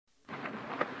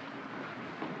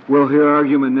We'll hear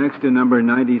argument next in number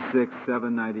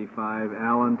 96-795,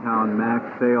 Allentown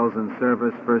Mack Sales and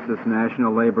Service versus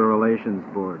National Labor Relations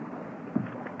Board.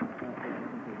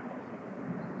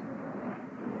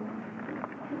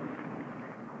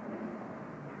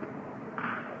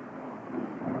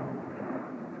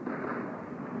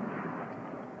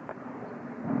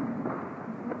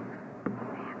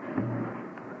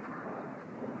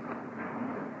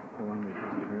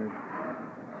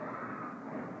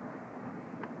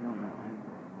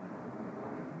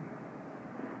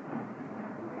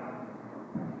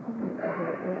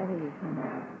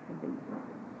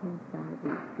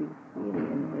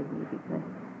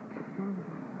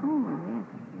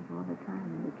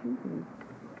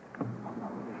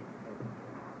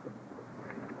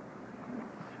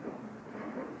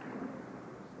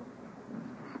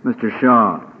 Mr.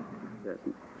 Shaw. Yes,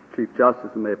 Chief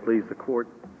Justice, and may it please the Court.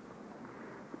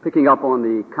 Picking up on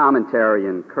the commentary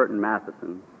in Curtin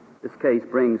Matheson, this case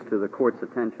brings to the Court's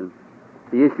attention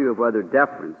the issue of whether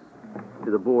deference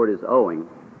to the Board is owing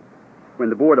when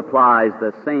the Board applies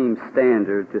the same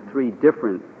standard to three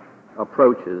different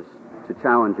approaches to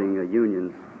challenging a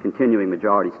union's continuing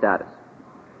majority status.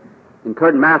 In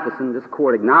Curtin Matheson, this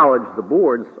Court acknowledged the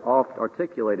Board's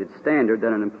oft-articulated standard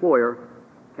that an employer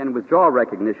can withdraw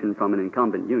recognition from an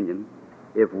incumbent union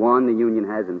if, one, the union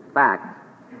has in fact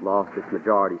lost its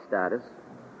majority status,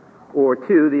 or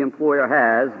two, the employer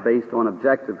has, based on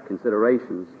objective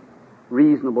considerations,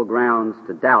 reasonable grounds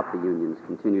to doubt the union's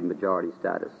continued majority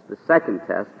status. The second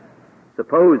test,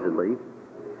 supposedly,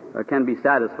 can be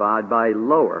satisfied by a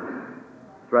lower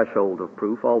threshold of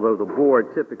proof, although the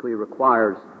Board typically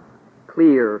requires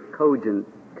clear, cogent,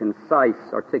 concise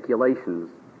articulations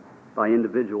by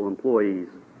individual employees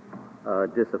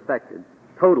disaffected,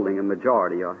 totaling a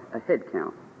majority, a head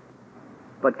count.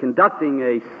 But conducting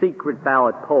a secret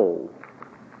ballot poll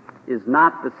is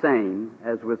not the same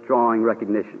as withdrawing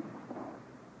recognition.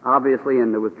 Obviously,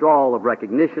 in the withdrawal of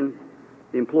recognition,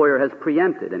 the employer has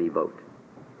preempted any vote.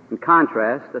 In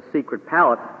contrast, a secret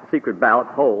ballot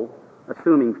poll,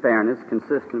 assuming fairness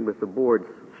consistent with the Board's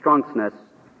Strunksness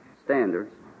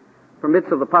standards,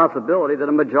 permits of the possibility that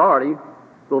a majority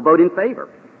will vote in favor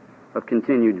of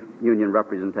continued union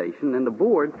representation, and the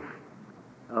Board,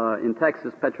 in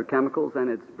Texas Petrochemicals and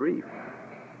its brief,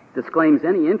 disclaims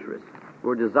any interest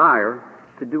or desire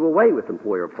to do away with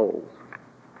employer polls.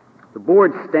 The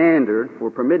Board's standard for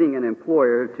permitting an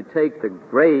employer to take the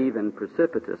grave and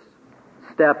precipitous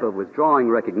step of withdrawing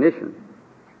recognition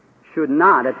should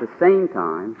not, at the same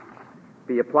time,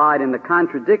 be applied in the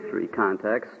contradictory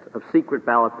context of secret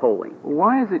ballot polling.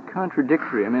 Why is it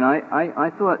contradictory? I mean, I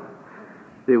thought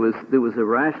there was a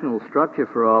rational structure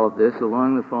for all of this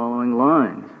along the following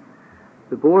lines.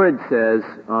 The Board says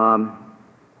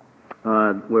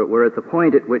we're at the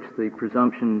point at which the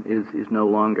presumption is no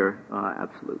longer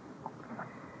absolute.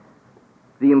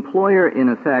 The employer, in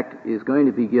effect, is going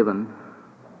to be given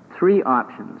three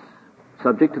options,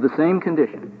 subject to the same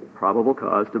condition, probable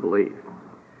cause to believe.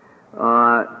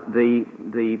 The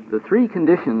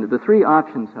three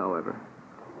options, however,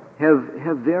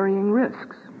 have varying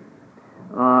risks.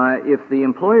 If the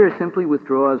employer simply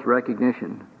withdraws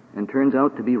recognition and turns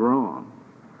out to be wrong,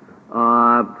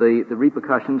 the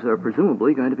repercussions are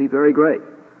presumably going to be very great.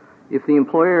 If the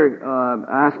employer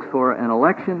asks for an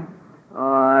election,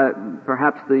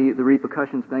 perhaps the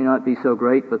repercussions may not be so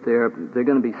great, but they're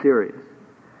going to be serious.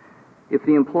 If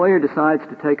the employer decides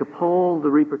to take a poll, the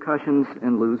repercussions,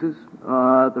 and loses,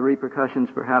 the repercussions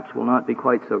perhaps will not be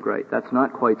quite so great. That's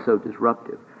not quite so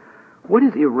disruptive. What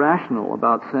is irrational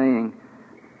about saying,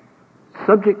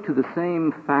 subject to the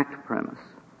same fact premise,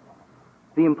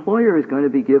 the employer is going to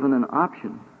be given an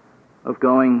option of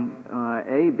going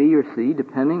A, B, or C,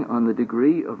 depending on the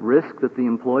degree of risk that the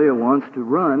employer wants to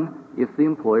run if the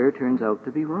employer turns out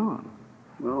to be wrong?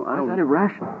 Well, Is that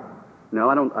irrational? No,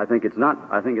 I don't. I think it's not.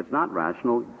 I think it's not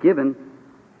rational, given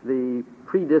the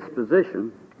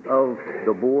predisposition of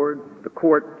the Board, the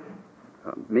Court,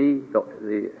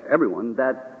 everyone,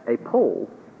 that a poll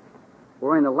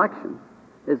or an election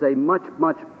is a much,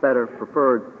 much better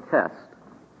preferred test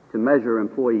to measure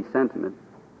employee sentiment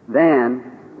than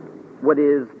what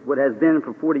has been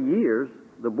for 40 years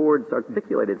the Board's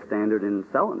articulated standard in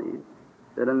Celanese,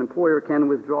 that an employer can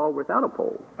withdraw without a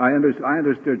poll. I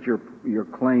understood your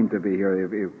claim to be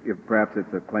here, if perhaps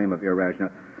it's a claim of irrational,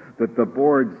 that the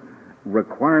Board's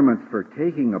requirements for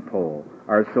taking a poll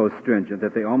are so stringent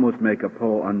that they almost make a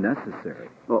poll unnecessary.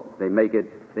 Well, they make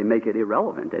it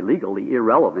irrelevant, a legally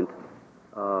irrelevant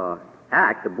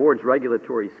act, the Board's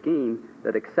regulatory scheme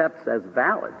that accepts as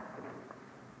valid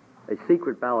a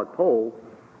secret ballot poll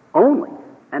only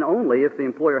and only if the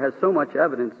employer has so much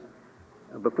evidence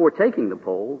before taking the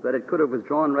poll that it could have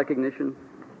withdrawn recognition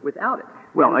without it.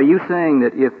 Well, are you saying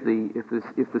that if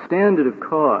the standard of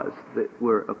cause that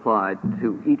were applied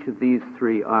to each of these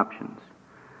three options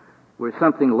were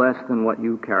something less than what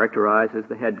you characterize as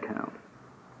the head count,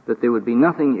 that there would be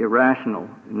nothing irrational,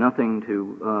 nothing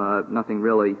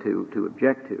really to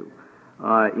object to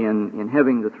in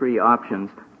having the three options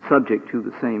subject to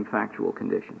the same factual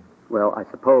condition? Well, I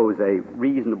suppose a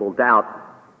reasonable doubt,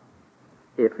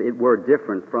 if it were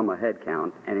different from a head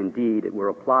count, and indeed it were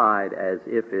applied as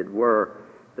if it were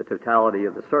the totality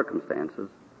of the circumstances,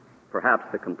 perhaps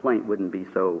the complaint wouldn't be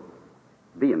so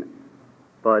vehement.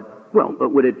 But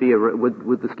would it be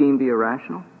would the scheme be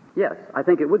irrational? Yes, I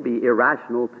think it would be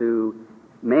irrational to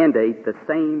mandate the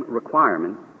same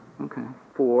requirement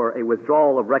for a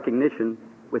withdrawal of recognition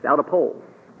without a poll,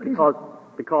 because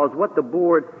what the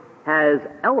board has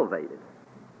elevated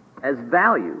as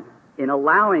value in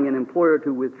allowing an employer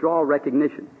to withdraw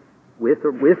recognition with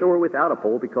or without a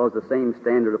poll, because the same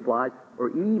standard applies, or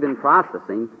even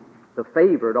processing the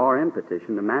favored RM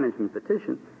petition, the management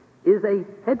petition, is a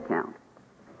head count.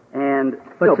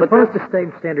 But suppose the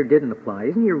same standard didn't apply.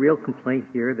 Isn't your real complaint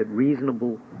here that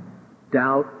reasonable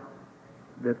doubt,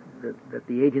 that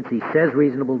the agency says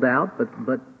reasonable doubt,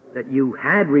 but that you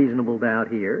had reasonable doubt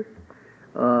here,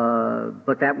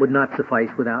 but that would not suffice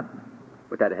without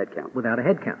a head count? Without a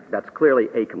head count. That's clearly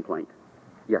a complaint.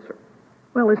 Yes, sir.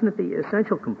 Well, isn't it the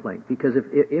essential complaint? Because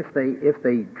if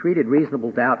they treated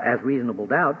reasonable doubt as reasonable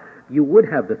doubt, you would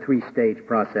have the three-stage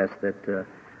process that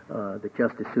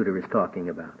Justice Souter is talking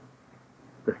about.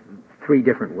 The three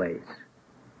different ways.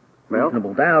 Well,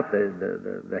 reasonable doubt,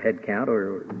 the head count,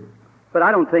 or... But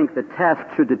I don't think the test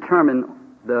should be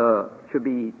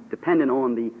dependent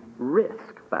on the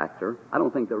risk factor. I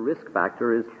don't think the risk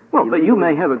factor is... Well, but you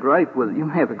may have a gripe with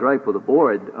the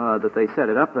board that they set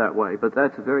it up that way, but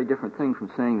that's a very different thing from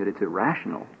saying that it's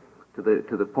irrational to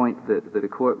the point that a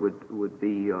court would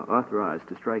be authorized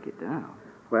to strike it down.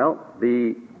 Well,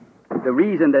 the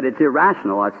reason that it's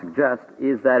irrational, I suggest,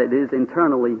 is that it is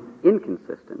internally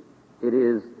inconsistent.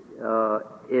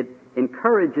 It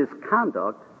encourages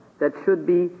conduct that should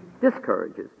be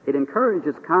discourages. It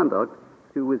encourages conduct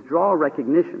to withdraw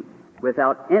recognition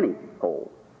without any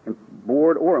poll,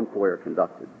 board or employer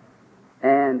conducted.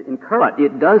 But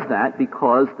it does that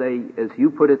because they, as you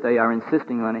put it, they are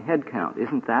insisting on a head count.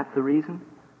 Isn't that the reason?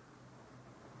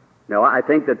 No, I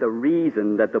think that the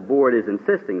reason that the board is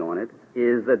insisting on it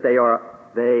is that they are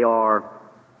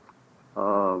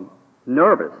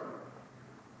nervous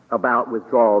about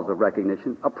withdrawals of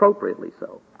recognition, appropriately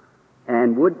so,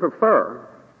 and would prefer,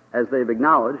 as they've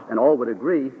acknowledged, and all would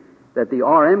agree, that the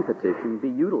RM petition be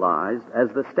utilized as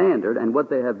the standard. And what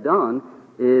they have done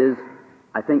is,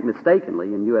 I think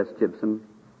mistakenly, in U.S. Gypsum,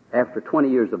 after 20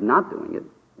 years of not doing it,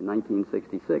 in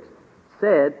 1966,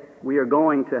 said we are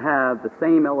going to have the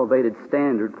same elevated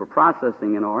standard for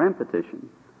processing an RM petition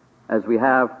as we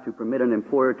have to permit an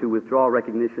employer to withdraw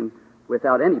recognition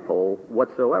without any poll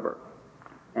whatsoever.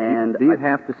 And do you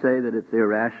have to say that it's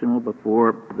irrational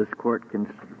before this court can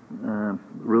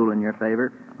rule in your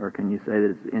favor, or can you say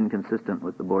that it's inconsistent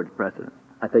with the board's precedent?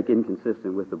 I think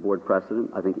inconsistent with the board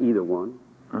precedent. I think either one.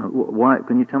 Why?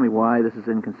 Can you tell me why this is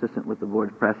inconsistent with the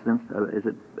board's precedent? Is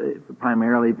it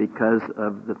primarily because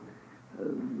of the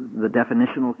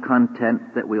definitional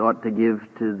content that we ought to give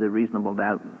to the reasonable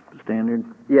doubt standard?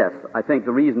 Yes, I think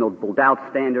the reasonable doubt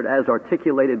standard, as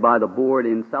articulated by the board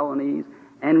in Celanese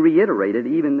and reiterated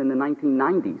even in the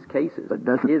 1990s cases,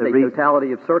 is a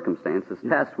totality of circumstances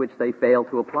test which they fail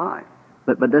to apply.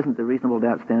 But doesn't the reasonable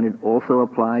doubt standard also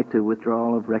apply to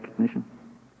withdrawal of recognition?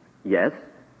 Yes,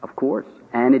 of course.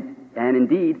 And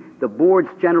indeed, the board's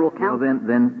general counsel... Well,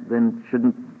 then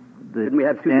shouldn't we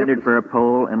have standard for a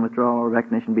poll and withdrawal of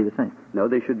recognition be the same? No,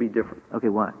 they should be different. Okay,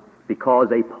 why?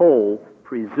 Because a poll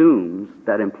presumes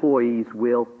that employees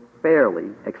will fairly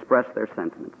express their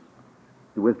sentiments.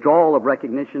 The withdrawal of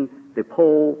recognition, the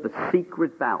poll, the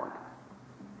secret ballot,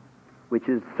 which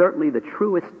is certainly the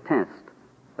truest test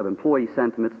of employee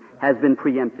sentiments, has been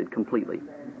preempted completely.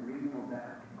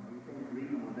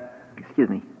 Excuse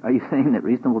me. Are you saying that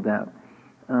reasonable doubt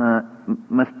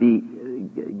must be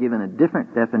given a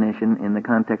different definition in the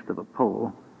context of a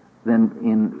poll than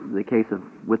in the case of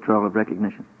withdrawal of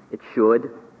recognition? It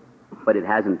should, but it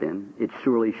hasn't been. It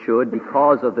surely should,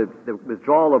 because of the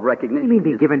withdrawal of recognition. You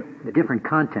mean be given different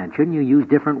content? Shouldn't you use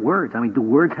different words? I mean, do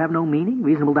words have no meaning?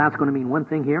 Reasonable doubt's going to mean one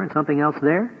thing here and something else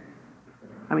there?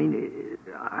 I mean,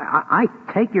 I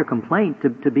take your complaint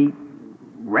to be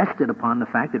rested upon the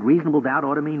fact that reasonable doubt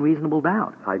ought to mean reasonable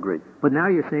doubt. I agree. But now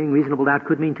you're saying reasonable doubt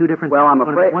could mean two different well, things. I'm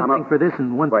afraid, one thing for this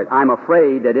and one... Right. I'm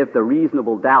afraid that if the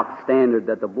reasonable doubt standard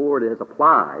that the board has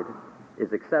applied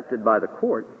is accepted by the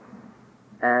court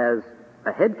as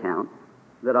a head count,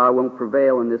 that I won't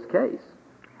prevail in this case.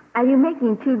 Are you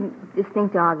making two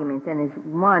distinct arguments? And as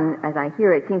one, as I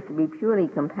hear it, seems to be purely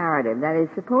comparative. That is,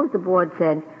 suppose the board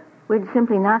said, we're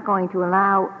simply not going to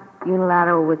allow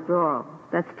unilateral withdrawal.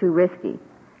 That's too risky.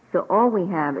 So all we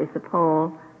have is the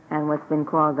poll and what's been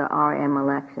called the RM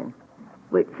election.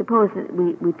 Suppose that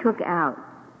we took out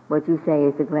what you say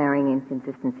is the glaring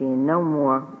inconsistency and no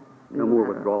more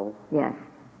withdrawal. Yes.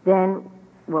 Then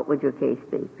what would your case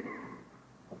be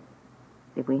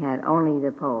if we had only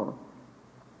the poll?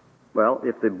 Well,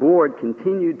 if the board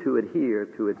continued to adhere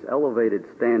to its elevated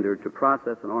standard to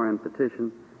process an RM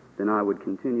petition, then I would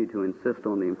continue to insist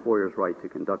on the employer's right to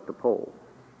conduct the poll.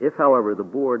 If, however, the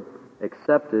board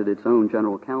accepted its own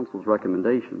general counsel's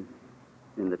recommendation,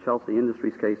 in the Chelsea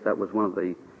Industries case, that was one of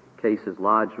the cases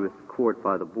lodged with court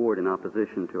by the board in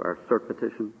opposition to our cert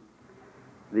petition.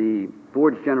 The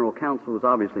board's general counsel is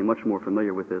obviously much more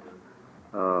familiar with this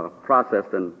process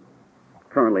than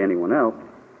currently anyone else,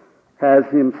 has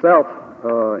himself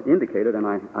indicated, and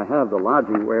I have the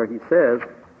lodging where he says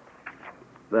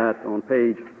that on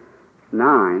page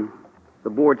 9, the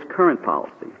board's current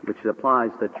policy, which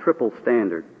applies the triple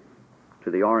standard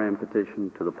to the RM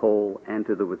petition, to the poll, and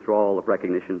to the withdrawal of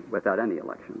recognition without any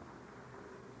election.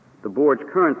 The board's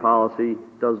current policy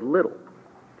does little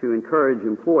to encourage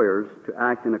employers to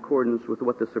act in accordance with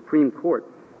what the Supreme Court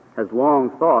has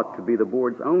long thought to be the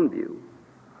board's own view,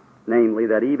 namely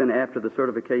that even after the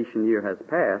certification year has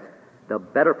passed, the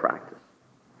better practice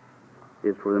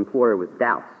is for the employer with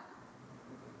doubts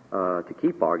to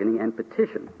keep bargaining and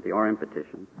petition, the RM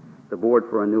petition, the board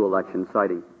for a new election,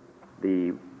 citing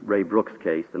the Ray Brooks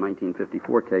case, the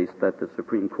 1954 case that the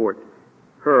Supreme Court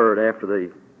heard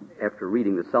after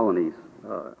reading the Celanese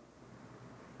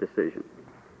decision.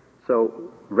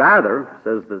 So rather,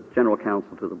 says the general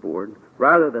counsel to the board,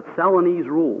 rather the Celanese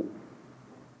rule,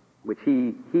 which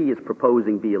he is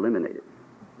proposing be eliminated,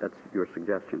 that's your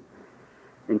suggestion,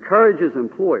 encourages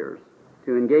employers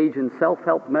to engage in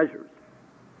self-help measures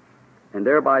and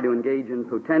thereby to engage in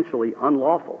potentially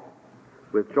unlawful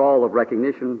withdrawal of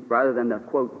recognition rather than the,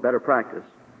 quote, better practice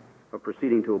of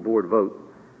proceeding to a board vote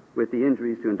with the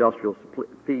injuries to industrial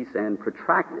peace and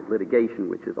protracted litigation,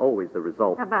 which is always the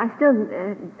result. But I still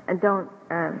don't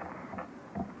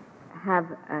have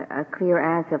a clear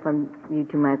answer from you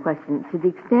to my question. To the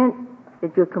extent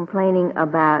that you're complaining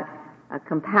about a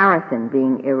comparison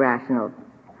being irrational,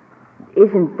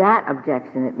 isn't that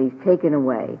objection at least taken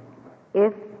away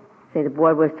if, say, the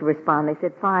board was to respond, they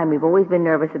said, fine, we've always been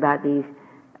nervous about these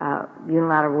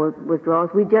unilateral withdrawals,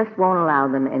 we just won't allow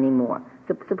them anymore.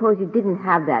 So suppose you didn't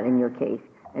have that in your case,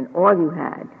 and all you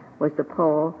had was the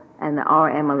poll and the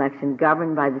RM election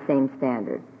governed by the same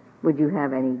standard. Would you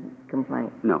have any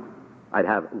complaint? No. I'd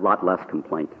have a lot less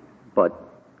complaint. But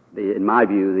in my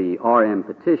view, the RM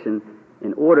petition,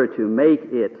 in order to make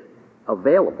it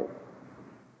available,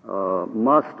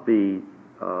 must be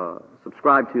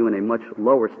subscribed to in a much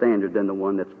lower standard than the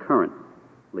one that's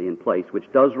currently in place, which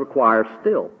does require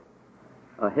still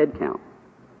a head count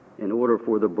in order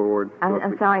for the board.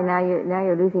 I'm sorry. Now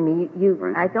you're losing me.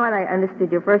 Right. I thought I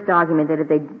understood your first argument that if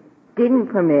they didn't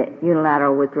permit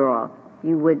unilateral withdrawal,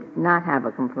 you would not have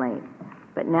a complaint.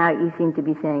 But now you seem to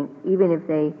be saying even if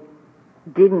they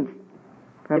didn't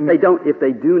permit... If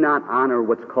they do not honor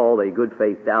what's called a good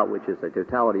faith doubt, which is a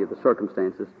totality of the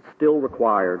circumstances, still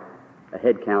required a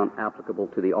head count applicable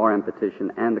to the RM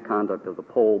petition and the conduct of the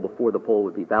poll before the poll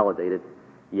would be validated,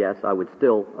 yes, I would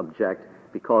still object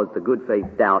because the good faith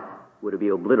doubt would be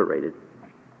obliterated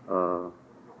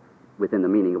within the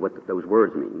meaning of what those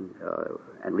words mean,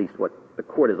 at least what the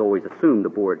court has always assumed the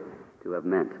board to have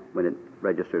meant when it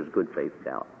registers good faith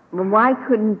doubt. Well, why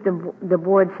couldn't the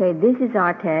board say, this is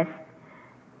our test,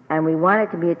 and we want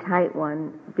it to be a tight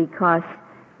one because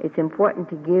it's important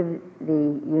to give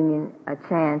the union a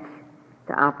chance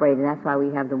to operate, and that's why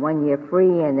we have the 1 year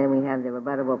free, and then we have the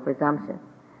rebuttable presumption.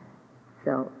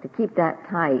 So to keep that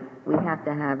tight, we have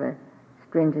to have a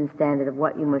stringent standard of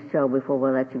what you must show before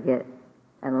we'll let you get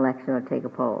an election or take a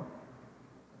poll.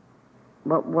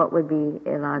 What would be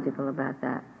illogical about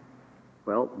that?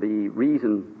 Well, the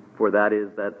reason for that is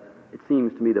that it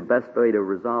seems to me the best way to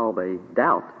resolve a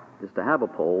doubt is to have a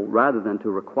poll rather than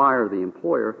to require the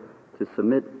employer to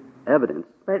submit evidence.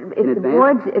 But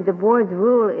if the board's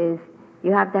rule is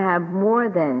you have to have more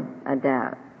than a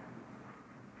doubt,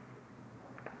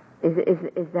 is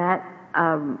that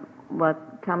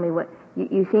tell me what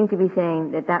You seem to be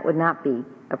saying that that would not be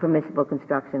a permissible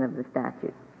construction of the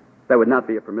statute. That would not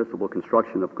be a permissible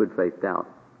construction of good faith doubt,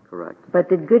 correct. But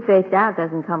the good faith doubt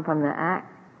doesn't come from the Act.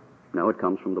 No, it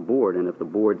comes from the board, and if the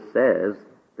board says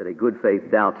that a good faith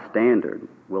doubt standard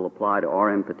will apply to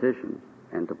RM petitions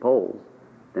and to polls,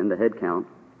 then the head count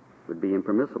would be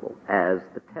impermissible as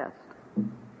the test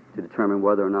to determine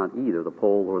whether or not either the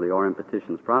poll or the RM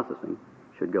petitions processing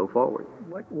should go forward.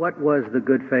 What was the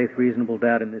good faith reasonable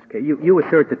doubt in this case? You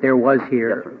assert that there was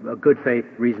here a good faith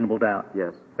reasonable doubt.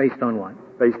 Yes. Based on what?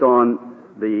 Based on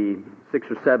the 6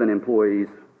 or 7 employees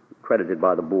credited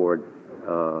by the board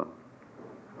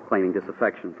claiming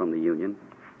disaffection from the union,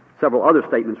 several other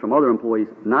statements from other employees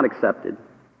not accepted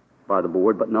by the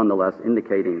board, but nonetheless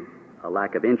indicating a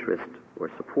lack of interest or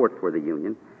support for the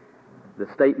union, the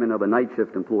statement of a night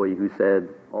shift employee who said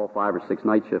all 5 or 6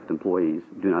 night shift employees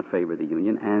do not favor the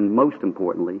union, and most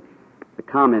importantly, the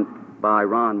comment by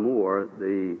Ron Moore,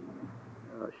 the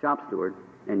shop steward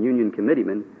and union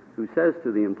committeeman, who says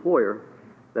to the employer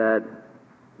that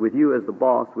with you as the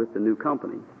boss with the new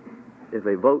company, if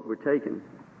a vote were taken,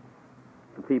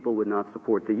 the people would not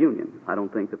support the union. I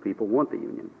don't think the people want the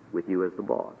union with you as the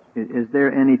boss. Is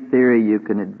there any theory you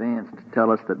can advance to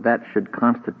tell us that that should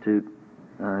constitute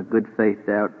good faith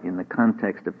doubt in the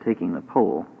context of taking the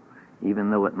poll, even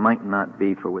though it might not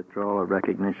be for withdrawal or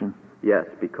recognition? Yes,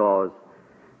 because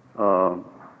what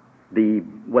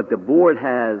the board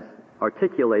has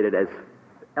articulated as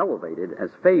elevated,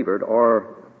 as favored, are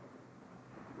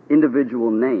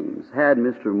individual names. Had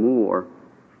Mr. Moore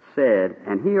said,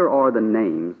 and here are the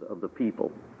names of the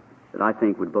people that I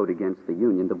think would vote against the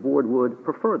union, the board would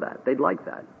prefer that. They'd like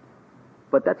that.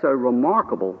 But that's a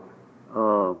remarkable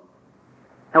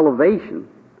elevation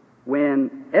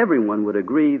when everyone would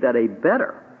agree that a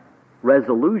better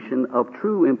resolution of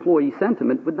true employee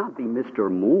sentiment would not be Mr.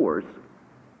 Moore's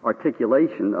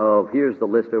articulation of here's the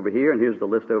list over here and here's the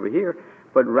list over here,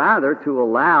 but rather to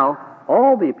allow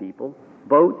all the people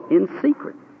vote in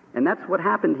secret. And that's what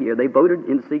happened here. They voted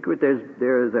in secret.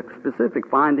 There's a specific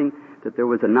finding that there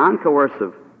was a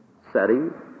non-coercive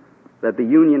setting, that the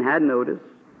union had noticed.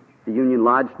 The union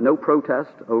lodged no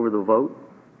protest over the vote,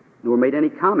 nor made any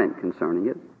comment concerning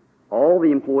it. All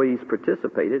the employees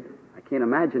participated. I can't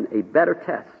imagine a better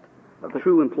test of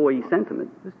true employee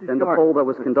sentiment than the poll that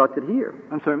was conducted here.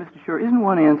 I'm sorry, Mr. Shore, isn't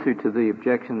one answer to the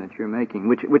objection that you're making,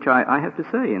 which I have to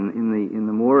say in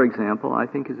the Moore example I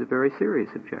think is a very serious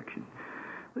objection.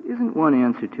 But isn't one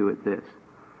answer to it this?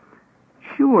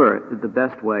 Sure, the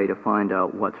best way to find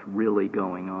out what's really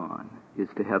going on is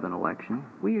to have an election.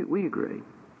 We agree.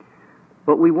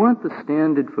 But we want the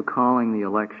standard for calling the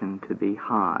election to be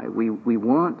high. We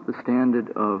want the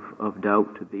standard of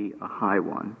doubt to be a high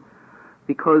one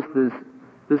because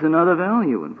there's another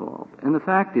value involved. And the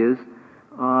fact is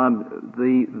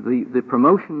the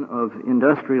promotion of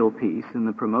industrial peace and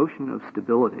the promotion of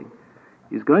stability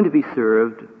is going to be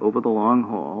served over the long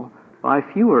haul by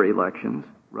fewer elections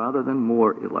rather than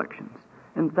more elections.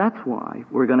 And that's why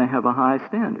we're going to have a high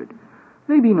standard.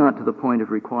 Maybe not to the point of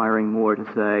requiring more to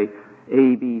say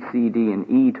A, B, C, D, and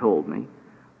E told me,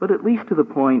 but at least to the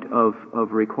point of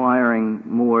requiring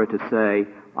more to say,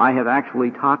 I have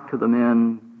actually talked to the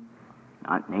men,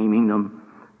 not naming them,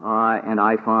 and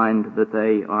I find that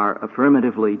they are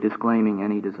affirmatively disclaiming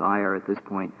any desire at this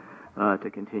point to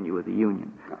continue with the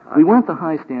union. We want the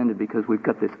high standard because we've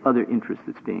got this other interest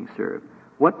that's being served.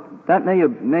 That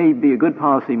may be a good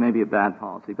policy, may be a bad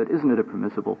policy, but isn't it a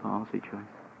permissible policy choice?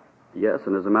 Yes,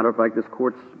 and as a matter of fact, this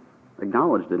court's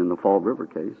acknowledged it in the Fall River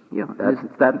case. Yeah,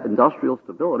 that industrial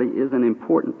stability is an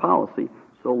important policy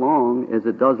so long as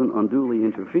it doesn't unduly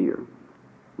interfere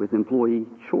with employee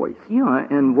choice. Yeah,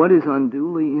 and what is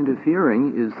unduly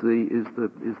interfering is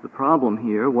the problem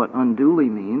here. What unduly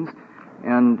means,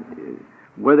 and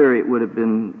whether it would have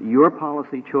been your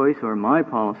policy choice or my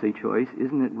policy choice,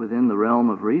 isn't it within the realm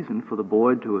of reason for the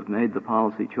board to have made the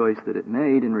policy choice that it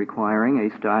made in requiring a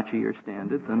stodgier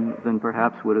standard than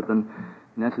perhaps would have been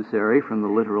necessary from the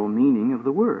literal meaning of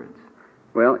the words?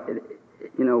 Well,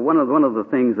 one of the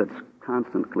things that's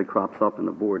constantly crops up in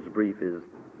the board's brief is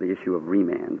the issue of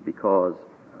remand, because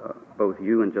both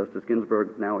you and Justice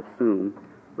Ginsburg now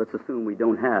let's assume we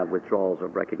don't have withdrawals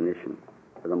of recognition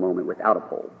for the moment without a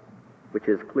poll, which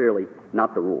is clearly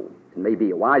not the rule. It may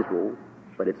be a wise rule,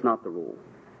 but it's not the rule.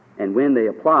 And when they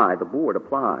apply, the board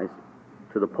applies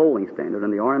to the polling standard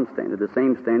and the RM standard, the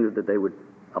same standard that they would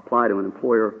apply to an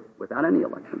employer without any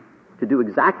election, to do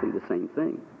exactly the same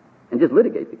thing and just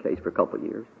litigate the case for a couple of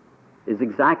years, is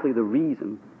exactly the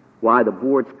reason why the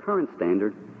board's current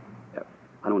standard,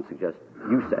 I don't suggest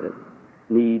you said it,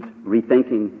 needs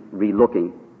rethinking,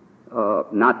 relooking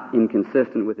not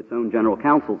inconsistent with its own general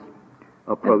counsel's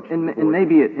approach. And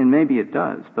maybe it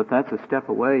does, but that's a step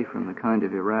away from the kind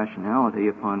of irrationality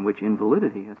upon which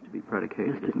invalidity has to be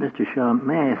predicated. Mr. Shaw,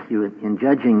 may I ask you, in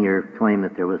judging your claim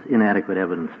that there was inadequate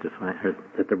evidence to find, or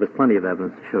that there was plenty of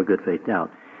evidence to show good faith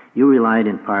doubt, you relied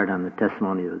in part on the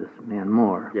testimony of this man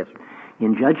Moore. Yes, sir.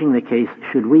 In judging the case,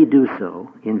 should we do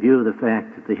so in view of the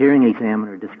fact that the hearing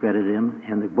examiner discredited him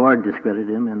and the board discredited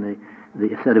him and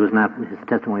said his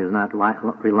testimony was not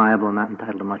reliable and not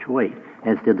entitled to much weight,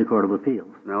 as did the Court of Appeals?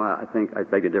 No, I think I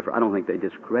beg to differ. I don't think they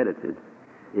discredited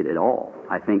it at all.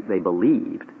 I think they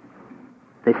believed.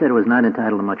 They said it was not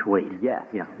entitled to much weight. Yes.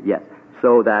 Yeah. Yes.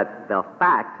 So that the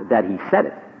fact that he said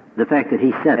it, the fact that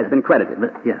he said has been credited.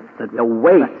 Yes. The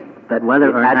weight. That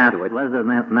whether or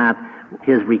not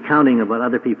his recounting of what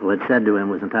other people had said to him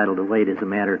was entitled to weight is a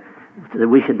matter that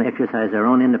we should exercise our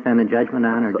own independent judgment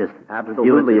on, or just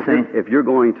absolutely. If you're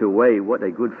going to weigh what a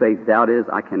good faith doubt is,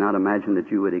 I cannot imagine that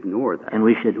you would ignore that. And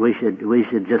we should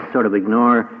just sort of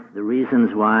ignore the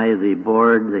reasons why the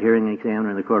board, the hearing examiner,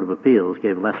 and the Court of Appeals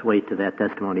gave less weight to that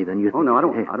testimony than you think. Oh no,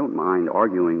 I don't mind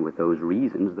arguing with those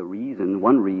reasons.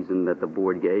 One reason that the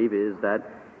board gave is that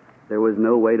there was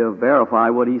no way to verify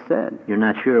what he said. You're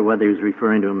not sure whether he was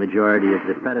referring to a majority of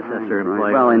the predecessor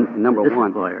employer. Well, and number one,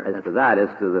 employer. as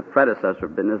to the predecessor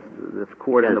business, this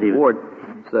court and the board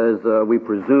says we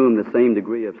presume the same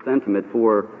degree of sentiment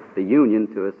for the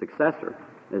union to a successor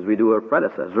as we do a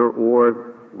predecessor,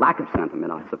 or lack of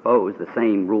sentiment, I suppose. The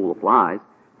same rule applies.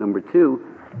 Number two,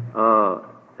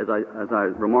 as I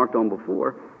remarked on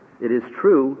before, it is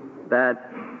true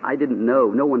that I didn't know,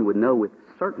 no one would know with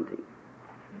certainty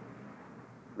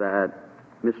that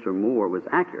Mr. Moore was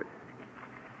accurate.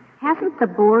 Hasn't the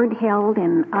board held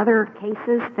in other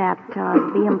cases that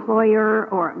the employer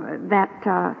or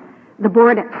that the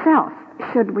board itself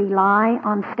should rely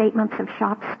on statements of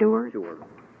shop stewards? Sure,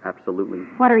 absolutely.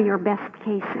 What are your best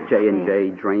cases?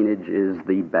 J&J Drainage is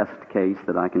the best case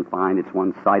that I can find. It's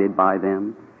one cited by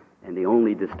them, and the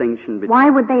only distinction between...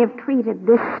 Why would they have treated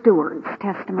this steward's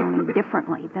testimony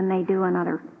differently than they do in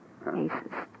other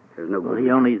cases? There's no the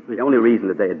only reason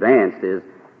that they advanced is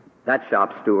that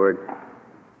shop steward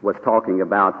was talking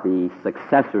about the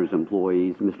successor's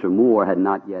employees. Mr. Moore had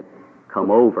not yet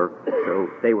come over, so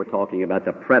they were talking about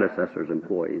the predecessor's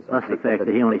employees. Plus the fact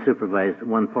that he only supervised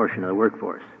one portion of the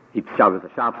workforce. He was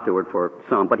a shop steward for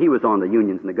some, but he was on the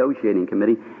union's negotiating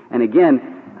committee. And again,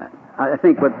 I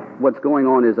think what's going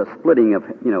on is a splitting of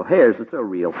hairs. It's a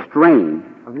real strain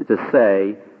to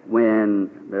say, when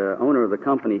the owner of the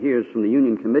company hears from the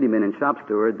union committeeman and shop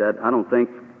steward that I don't think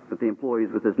that the employees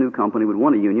with this new company would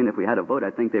want a union. If we had a vote, I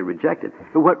think they'd reject it.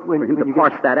 But for him to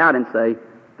parse that out and say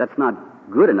that's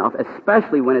not good enough,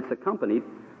 especially when it's accompanied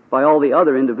by all the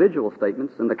other individual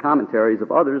statements and the commentaries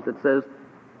of others that says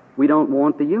we don't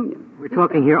want the union. We're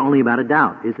talking here only about a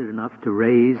doubt. Is it enough to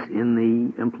raise in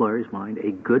the employer's mind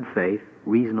a good faith,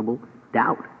 reasonable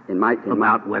doubt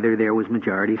about whether there was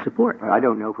majority support? I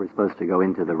don't know if we're supposed to go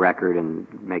into the record and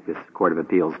make this Court of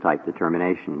Appeals type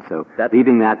determination. So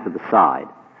leaving that to the side,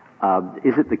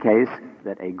 is it the case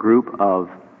that a group of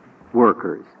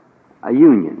workers, a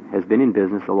union, has been in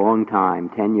business a long time,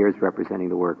 10 years representing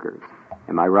the workers?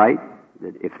 Am I right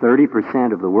that if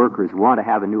 30% of the workers want to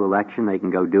have a new election, they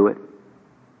can go do it?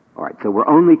 All right, so we're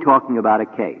only talking about a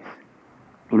case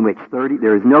in which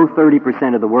there is no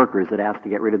 30% of the workers that ask to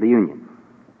get rid of the union.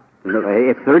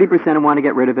 If 30% want to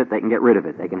get rid of it, they can get rid of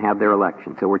it. They can have their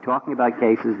election. So we're talking about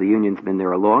cases, the union's been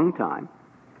there a long time,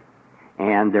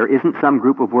 and there isn't some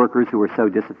group of workers who are so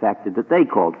disaffected that they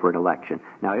called for an election.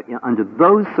 Now, under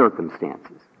those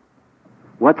circumstances,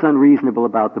 what's unreasonable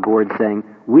about the board saying,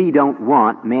 we don't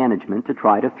want management to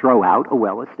try to throw out a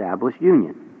well-established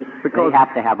union? Because they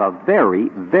have to have a very,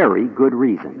 very good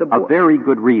reason. A very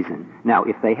good reason. Now,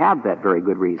 if they have that very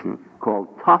good reason, called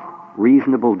tough,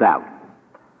 reasonable doubt,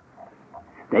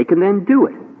 they can then do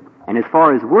it. And as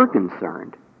far as we're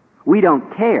concerned, we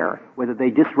don't care whether they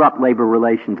disrupt labor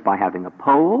relations by having a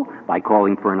poll, by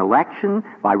calling for an election,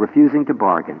 by refusing to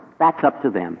bargain. That's up to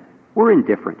them. We're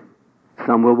indifferent.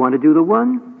 Some will want to do the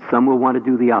one, some will want to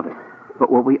do the other.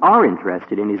 But what we are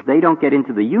interested in is they don't get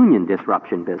into the union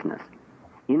disruption business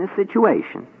in a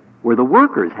situation where the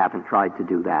workers haven't tried to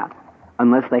do that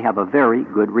unless they have a very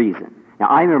good reason. Now,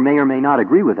 I may or may not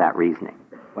agree with that reasoning.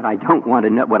 What I want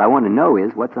to know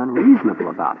is what's unreasonable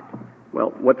about it.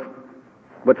 Well,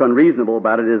 what's unreasonable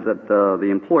about it is that the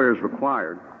employer is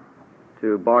required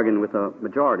to bargain with a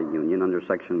majority union under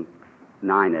Section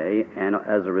 9A, and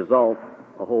as a result,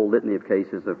 a whole litany of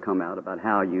cases have come out about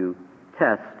how you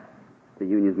test the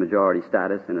union's majority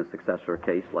status in a successor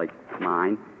case like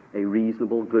mine, a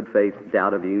reasonable good faith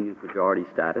doubt of the union's majority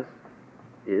status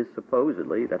is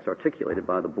supposedly, that's articulated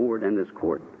by the board and this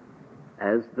court,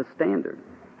 as the standard.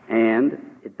 And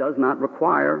it does not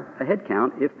require a head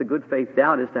count if the good faith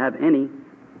doubt is to have any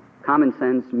common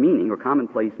sense meaning or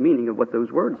commonplace meaning of what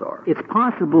those words are. It's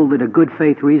possible that a good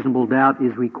faith reasonable doubt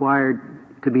is required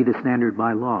to be the standard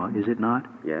by law, is it not?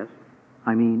 Yes.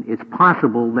 I mean, it's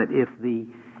possible that if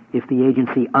the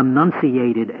agency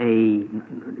enunciated a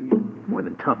more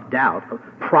than tough doubt, a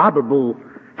probable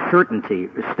certainty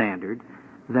standard,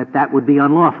 that would be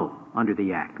unlawful under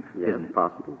the Act, isn't it?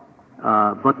 Possible.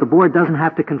 But the board doesn't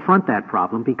have to confront that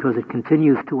problem because it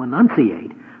continues to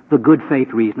enunciate the good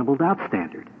faith reasonable doubt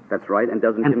standard. That's right, and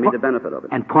doesn't give me the benefit of it.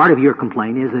 And part of your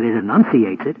complaint is that it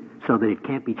enunciates it so that it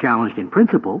can't be challenged in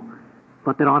principle,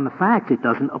 but that on the facts it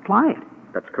doesn't apply it.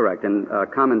 That's correct. And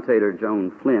commentator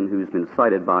Joan Flynn, who's been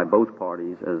cited by both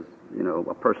parties as,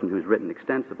 a person who's written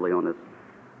extensively on this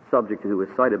subject and who was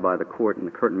cited by the court in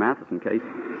the Curtin Matheson case,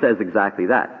 says exactly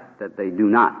that they do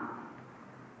not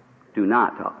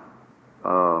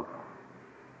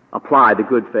apply the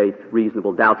good faith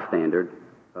reasonable doubt standard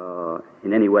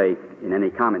in any way, in any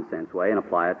common sense way, and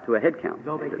apply it to a head count.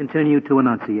 So they continue to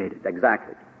enunciate it.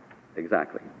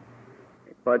 Exactly.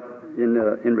 But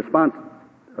in response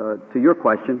to your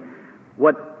question,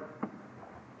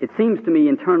 it seems to me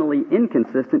internally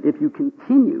inconsistent if you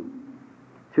continue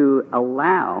to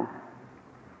allow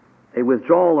a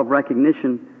withdrawal of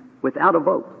recognition without a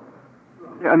vote.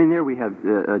 I mean, there we have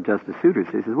Justice Souter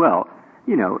says as well,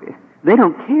 they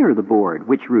don't care, the board,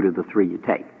 which route of the three you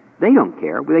take. They don't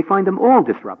care. They find them all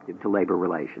disruptive to labor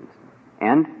relations.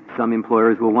 And some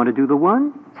employers will want to do the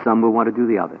one, some will want to do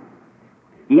the other.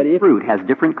 Each route has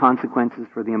different consequences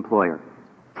for the employer.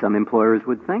 Some employers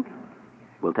would think,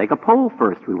 we'll take a poll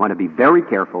first. We want to be very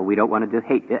careful. We don't want to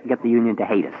get the union to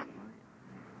hate us.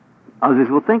 Others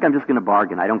will think, I'm just going to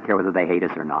bargain. I don't care whether they hate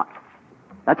us or not.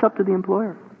 That's up to the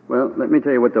employer. Well, let me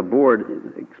tell you what the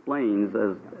board explains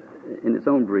as in its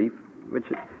own brief, which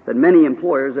is that many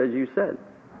employers, as you said,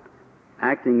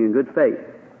 acting in good faith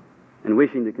and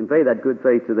wishing to convey that good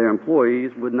faith to their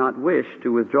employees would not wish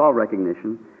to withdraw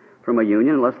recognition from a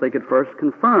union unless they could first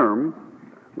confirm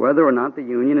whether or not the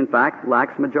union, in fact,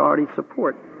 lacks majority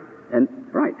support. And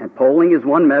polling is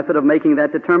one method of making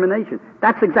that determination.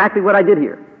 That's exactly what I did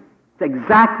here. It's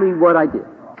exactly what I did.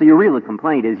 So your real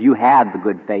complaint is you had the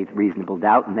good faith reasonable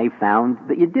doubt, and they found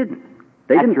that you didn't.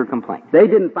 That's your complaint. They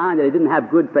didn't find that I didn't have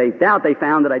good faith doubt. They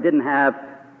found that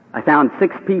I found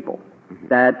 6 people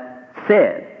that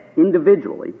said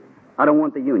individually, I don't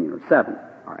want the union, or 7,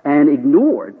 and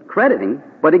ignored, crediting,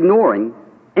 but ignoring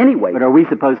anyway. But are we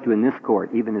supposed to, in this court,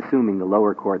 even assuming the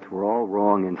lower courts were all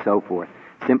wrong and so forth,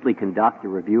 simply conduct a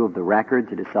review of the record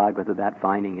to decide whether that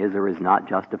finding is or is not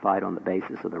justified on the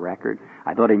basis of the record?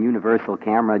 I thought in Universal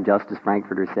Camera, Justice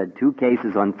Frankfurter said 2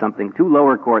 cases on something, 2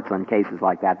 lower courts on cases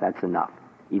like that, that's enough,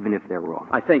 even if they're wrong.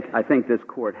 I think this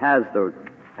court has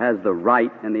the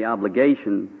right and the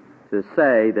obligation to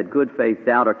say that good faith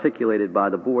doubt articulated by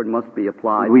the board must be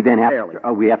applied fairly.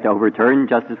 We have to overturn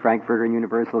Justice Frankfurter in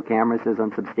Universal Camera says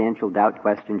on substantial doubt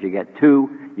questions you get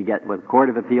 2. You get what Court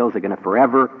of Appeals are going to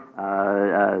forever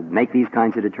make these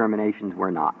kinds of determinations.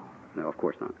 We're not. No, of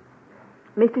course not.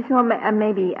 Mr. Shaw,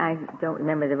 maybe I don't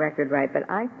remember the record right, but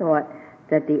I thought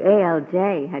that the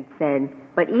ALJ had said,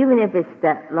 but even if it's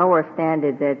that lower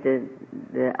standard that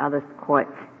the other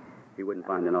courts, he wouldn't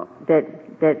find enough. That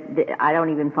I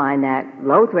don't even find that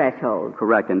low threshold.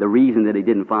 Correct, and the reason that he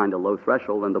didn't find a low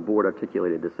threshold, and the board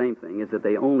articulated the same thing, is that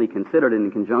they only considered it in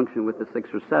conjunction with the 6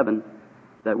 or 7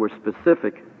 that were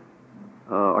specific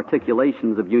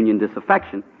articulations of union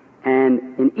disaffection, and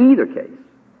in either case,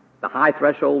 the high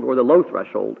threshold or the low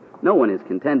threshold, no one is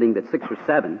contending that 6 or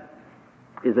 7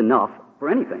 is enough for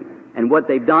anything. And what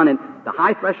they've done in the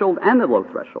high threshold and the low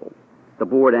threshold, the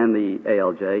board and the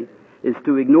ALJ, is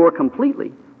to ignore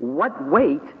completely what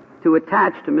weight to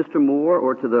attach to Mr. Moore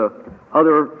or to the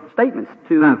other statements.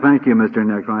 Thank you, Mr.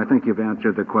 Nectarine. I think you've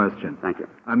answered the question. Thank you.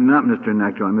 I'm not Mr.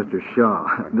 Nectarine, I'm Mr. Shaw.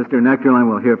 Mr. Nectarine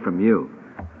will hear from you.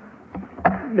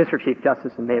 Mr. Chief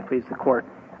Justice, and may it please the Court,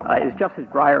 as Justice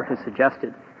Breyer has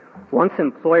suggested, once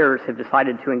employers have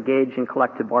decided to engage in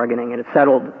collective bargaining and have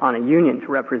settled on a union to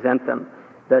represent them,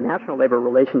 the National Labor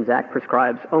Relations Act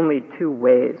prescribes only 2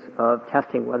 ways of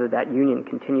testing whether that union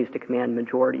continues to command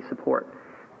majority support.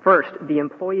 First, the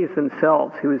employees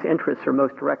themselves, whose interests are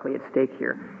most directly at stake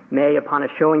here, may, upon a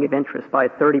showing of interest by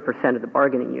 30% of the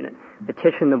bargaining unit,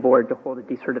 petition the board to hold a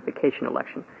decertification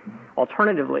election.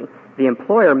 Alternatively, the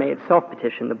employer may itself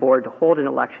petition the board to hold an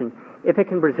election if it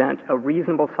can present a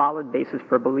reasonable, solid basis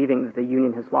for believing that the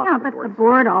union has lost majority. But the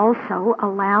board also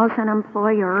allows an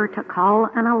employer to call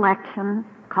an election,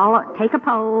 take a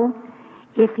poll,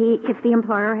 if the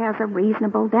employer has a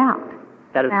reasonable doubt.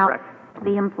 That is correct.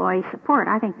 The employee support.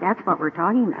 I think that's what we're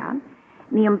talking about.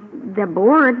 The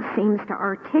board seems to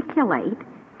articulate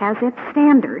as its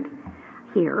standard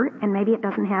here, and maybe it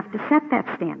doesn't have to set that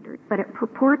standard, but it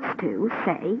purports to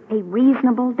say a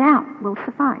reasonable doubt will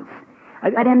suffice.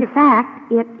 But in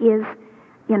fact, it is,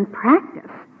 in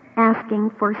practice,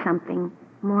 asking for something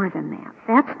more than that.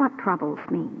 That's what troubles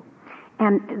me.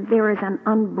 And there is an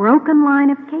unbroken line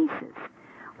of cases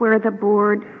where the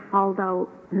board, although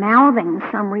mouthing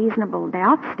some reasonable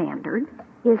doubt standard,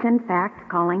 is in fact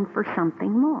calling for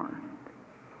something more.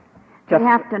 They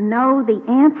have to know the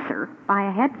answer by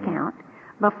a head count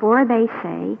before they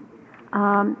say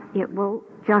it will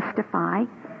justify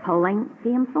polling the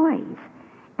employees.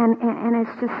 And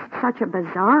it's just such a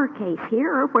bizarre case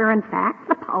here where, in fact,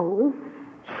 the poll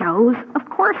shows, of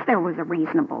course, there was a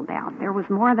reasonable doubt. There was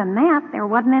more than that. There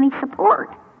wasn't any support.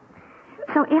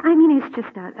 So, I mean, it's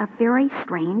just a very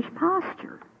strange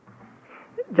posture.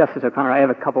 Justice O'Connor, I have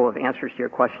a couple of answers to your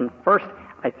question. First,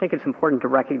 I think it's important to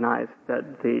recognize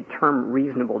that the term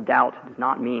reasonable doubt does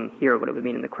not mean here what it would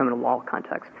mean in the criminal law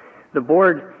context. The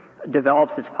board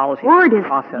develops its policy. The board is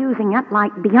using it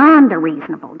like beyond a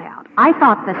reasonable doubt. I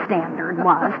thought the standard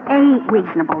was a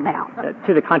reasonable doubt.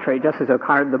 To the contrary, Justice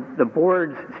O'Connor, the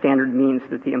board's standard means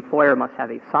that the employer must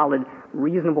have a solid,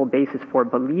 reasonable basis for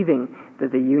believing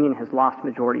that the union has lost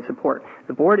majority support.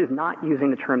 The board is not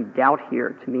using the term doubt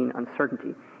here to mean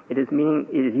uncertainty. It is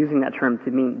using that term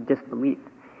to mean disbelief.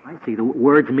 I see. The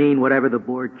words mean whatever the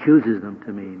board chooses them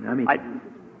to mean.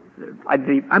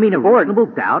 A reasonable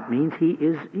doubt means he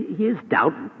is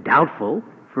doubtful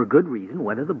for good reason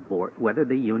whether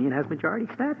the union has majority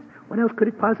status. What else could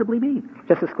it possibly mean?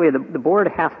 Justice Scalia, the board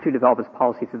has to develop its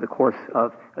policy through the course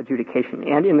of adjudication.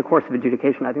 And in the course of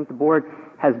adjudication, I think the board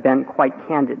has been quite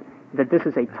candid that this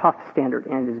is a tough standard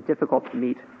and it is difficult to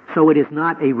meet. So it is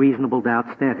not a reasonable doubt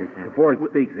standard, then? The board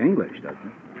speaks English, doesn't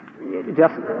it?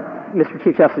 Mr.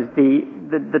 Chief Justice,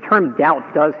 the term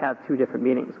doubt does have two different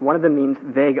meanings. One of them means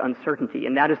vague uncertainty,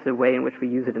 and that is the way in which we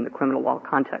use it in the criminal law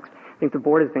context. I think the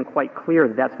board has been quite clear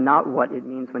that that's not what it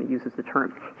means when it uses the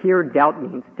term. Here, doubt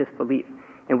means disbelief.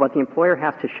 And what the employer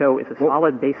has to show is a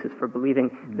solid basis for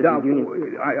believing that the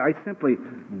union... I simply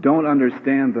don't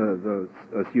understand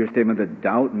your statement that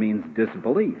doubt means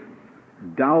disbelief.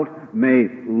 Doubt may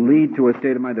lead to a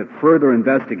state of mind that further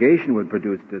investigation would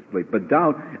produce disbelief, but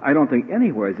doubt, I don't think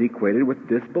anywhere is equated with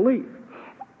disbelief.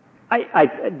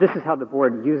 This is how the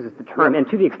board uses the term, and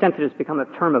to the extent that it's become a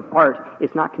term of art,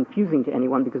 it's not confusing to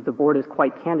anyone because the board is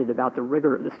quite candid about the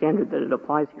rigor of the standard that it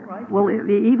applies here. Right. Well,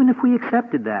 even if we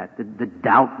accepted that, the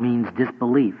doubt means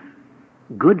disbelief.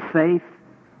 Good faith,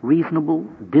 reasonable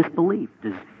disbelief.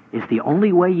 Is the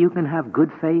only way you can have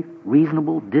good faith,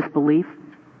 reasonable disbelief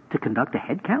to conduct a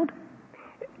head count?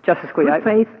 Justice Scalia, good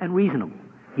faith and reasonable.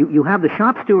 You have the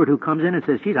shop steward who comes in and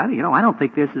says, geez, I don't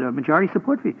think there's a majority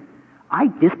support for you. I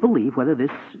disbelieve whether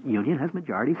this union has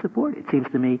majority support. It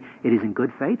seems to me it is in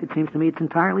good faith. It seems to me it's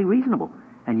entirely reasonable.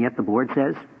 And yet the board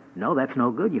says, no, that's no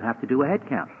good. You have to do a head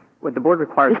count. What the board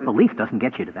requires... Disbelief doesn't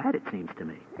get you to that, it seems to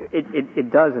me.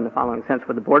 It does in the following sense.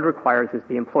 What the board requires is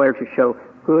the employer to show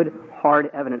good, hard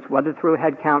evidence, whether through a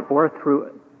head count or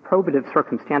through probative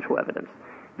circumstantial evidence,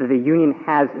 that the union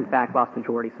has, in fact, lost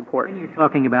majority support. When you're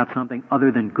talking about something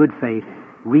other than good faith,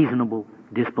 reasonable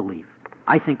disbelief,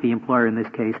 I think the employer in this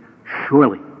case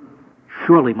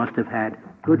surely must have had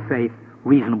good faith,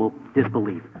 reasonable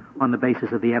disbelief on the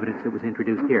basis of the evidence that was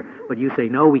introduced here. But you say,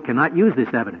 no, we cannot use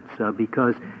this evidence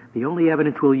because the only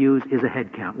evidence we'll use is a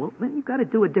head count. Well, then you've got to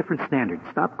do a different standard.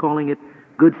 Stop calling it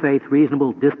good faith,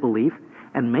 reasonable disbelief,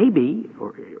 and maybe,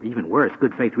 or even worse,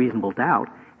 good faith, reasonable doubt,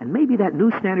 and maybe that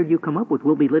new standard you come up with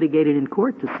will be litigated in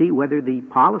court to see whether the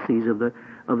policies of the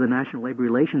National Labor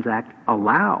Relations Act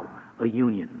allow a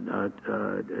union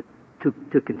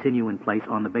to continue in place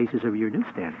on the basis of your new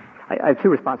standard. I have two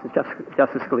responses,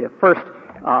 Justice Scalia. First,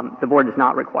 the board does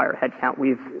not require a head count.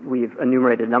 We've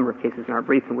enumerated a number of cases in our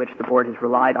brief in which the board has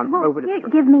relied on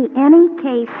probative... Give me any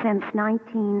case since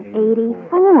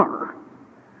 1984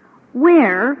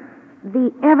 where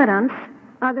the evidence,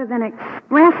 other than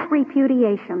express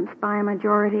repudiations by a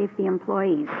majority of the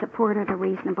employees, supported a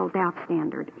reasonable doubt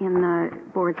standard in the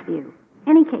board's view.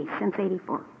 Any case since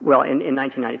 84? Well, in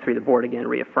 1993, the board again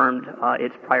reaffirmed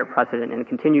its prior precedent and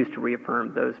continues to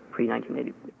reaffirm those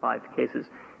pre-1985 cases.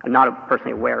 I'm not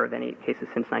personally aware of any cases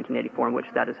since 1984 in which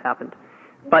that has happened.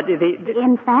 But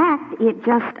in fact, it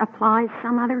just applies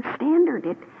some other standard.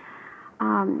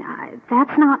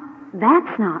 That's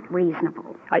not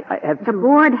reasonable. The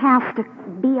board has to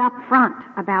be upfront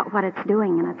about what it's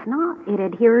doing, and it's not. It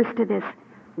adheres to this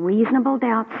reasonable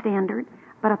doubt standard,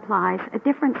 but applies a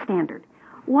different standard.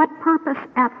 What purpose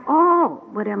at all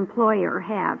would an employer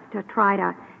have to try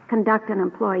to conduct an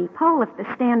employee poll if the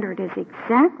standard is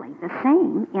exactly the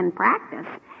same in practice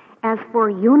as for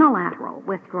unilateral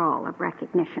withdrawal of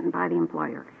recognition by the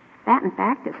employer? That, in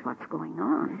fact, is what's going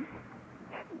on.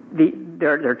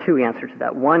 There are two answers to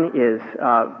that. One is,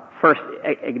 first,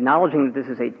 acknowledging that this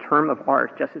is a term of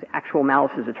art, just as actual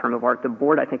malice is a term of art. The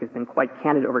board, I think, has been quite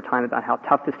candid over time about how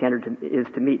tough the standard is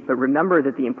to meet. But remember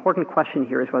that the important question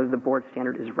here is whether the board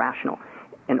standard is rational.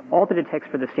 And all that it takes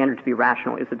for the standard to be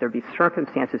rational is that there be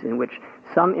circumstances in which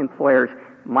some employers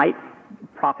might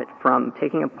profit from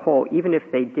taking a poll, even if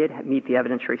they did meet the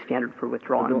evidentiary standard for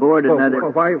withdrawal. The board is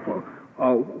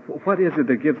what is it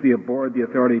that gives the board the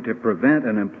authority to prevent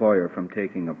an employer from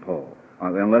taking a poll,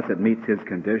 unless it meets his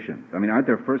conditions? I mean, aren't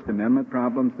there First Amendment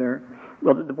problems there?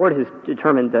 Well, the board has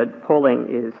determined that polling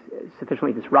is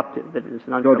sufficiently disruptive, that it is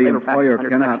an unfair labor practice. So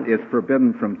the employer is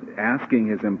forbidden from asking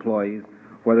his employees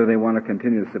whether they want to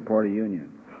continue to support a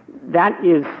union. That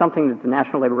is something that the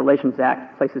National Labor Relations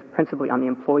Act places principally on the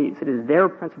employees. It is their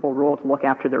principal role to look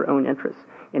after their own interests.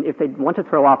 And if they want to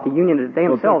throw off the union, they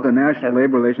themselves... Does the National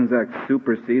Labor Relations Act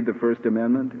supersede the First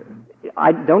Amendment?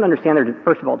 I don't understand there,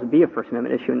 first of all, to be a First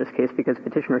Amendment issue in this case because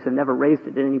petitioners have never raised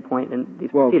it at any point in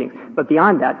these proceedings. But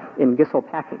beyond that, in Gissel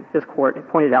Packing, this court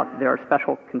pointed out that there are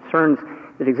special concerns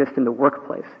that exist in the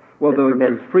workplace. Well,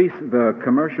 the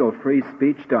commercial free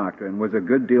speech doctrine was a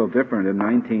good deal different in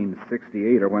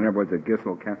 1968 or whenever the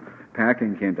Gissel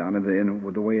Packing came down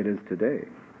in the way it is today.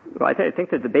 Well, I think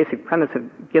that the basic premise of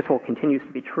Gissel continues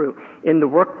to be true. In the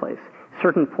workplace,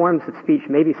 certain forms of speech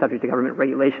may be subject to government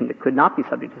regulation that could not be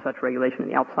subject to such regulation in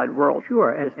the outside world.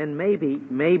 Sure, and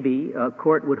maybe a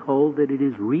court would hold that it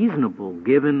is reasonable,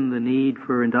 given the need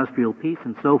for industrial peace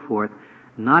and so forth,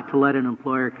 not to let an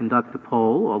employer conduct a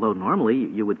poll, although normally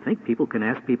you would think people can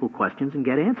ask people questions and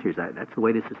get answers. That's the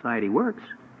way this society works,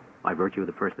 by virtue of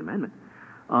the First Amendment.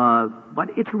 But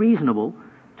it's reasonable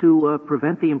to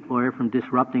prevent the employer from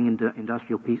disrupting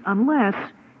industrial peace unless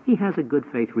he has a good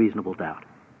faith reasonable doubt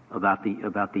about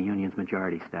the union's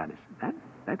majority status.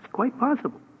 That's quite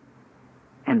possible.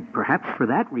 And perhaps for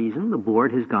that reason, the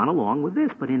board has gone along with this.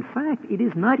 But in fact, it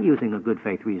is not using a good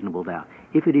faith reasonable doubt.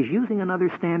 If it is using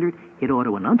another standard, it ought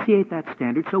to enunciate that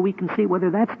standard so we can see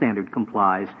whether that standard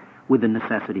complies with the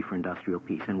necessity for industrial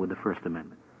peace and with the First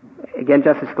Amendment. Again,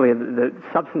 Justice Scalia, the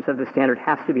substance of the standard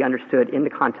has to be understood in the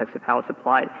context of how it's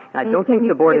applied. And I don't think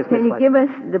the board is misled. Can you give us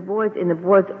in the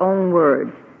board's own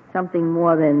words, something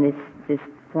more than this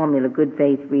formula, good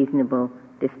faith, reasonable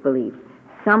disbelief?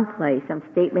 Someplace, some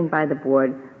statement by the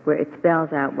board where it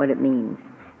spells out what it means.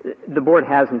 The board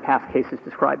has in past cases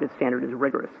described its standard as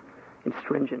rigorous and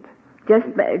stringent. Just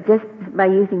by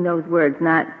using those words,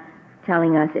 not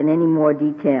telling us in any more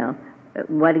detail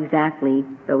what exactly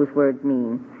those words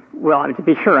mean. Well, to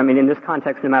be sure, in this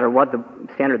context, no matter what the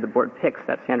standard the board picks,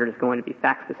 that standard is going to be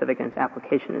fact-specific in its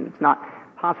application, and it's not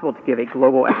possible to give a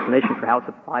global explanation for how it's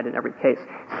applied in every case.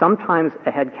 Sometimes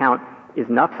a head count is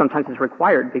enough, sometimes it's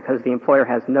required because the employer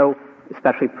has no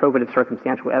especially probative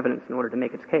circumstantial evidence in order to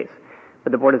make its case.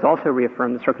 But the board has also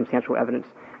reaffirmed that circumstantial evidence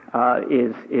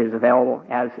is available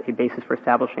as a basis for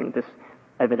establishing this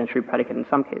evidentiary predicate in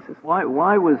some cases.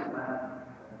 Why was...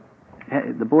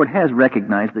 The board has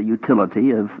recognized the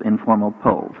utility of informal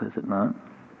polls, has it not?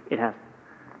 It has.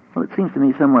 Well, it seems to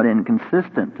me somewhat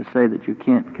inconsistent to say that you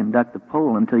can't conduct a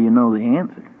poll until you know the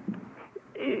answer.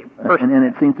 And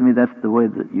it seems to me that's the way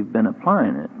that you've been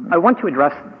applying it. I want to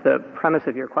address the premise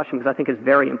of your question because I think it's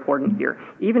very important here.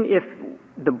 Even if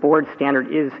the board standard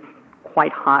is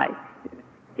quite high,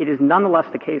 it is nonetheless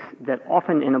the case that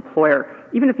often an employer,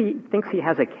 even if he thinks he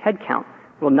has a head count,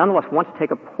 will nonetheless want to take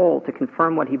a poll to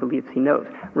confirm what he believes he knows.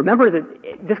 Remember that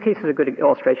this case is a good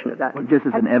illustration of that. Well, just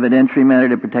as an evidentiary matter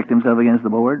to protect himself against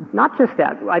the board? Not just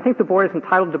that. I think the board is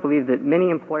entitled to believe that many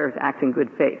employers act in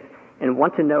good faith and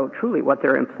want to know truly what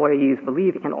their employees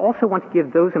believe and also want to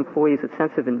give those employees a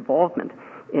sense of involvement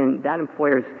in that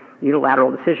employer's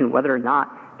unilateral decision whether or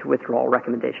not to withdraw a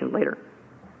recommendation later.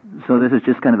 So this is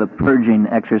just kind of a purging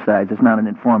exercise. It's not an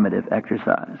informative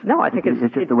exercise. No, I think it's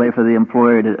just a way for the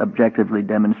employer to objectively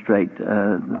demonstrate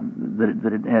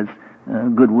that it has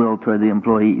goodwill toward the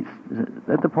employees. Is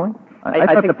that the point?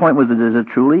 I thought the point was that it is a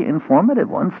truly informative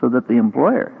one so that the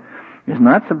employer is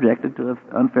not subjected to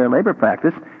unfair labor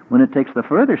practice when it takes the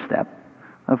further step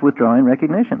of withdrawing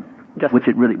recognition, which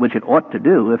it ought to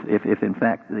do if in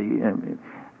fact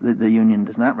the union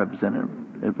does not represent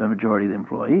a majority of the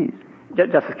employees.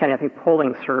 Justice Kennedy, I think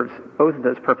polling serves both of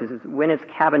those purposes when it's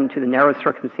cabined to the narrow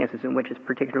circumstances in which it's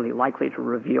particularly likely to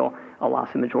reveal a loss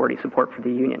of majority support for the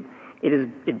union.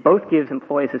 It both gives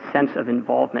employees a sense of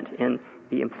involvement in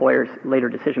the employer's later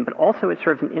decision, but also it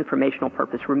serves an informational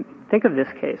purpose. Think of this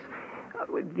case.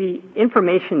 The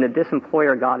information that this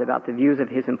employer got about the views of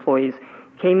his employees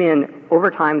came in over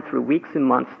time through weeks and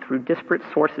months through disparate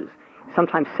sources,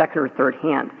 sometimes second or third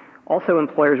hand. Also,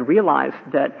 employers realized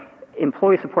that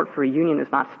employee support for a union is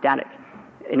not static.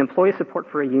 An employee support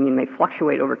for a union may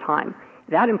fluctuate over time.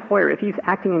 That employer, if he's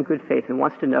acting in good faith and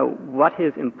wants to know what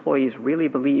his employees really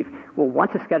believe, will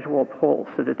want to schedule a poll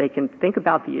so that they can think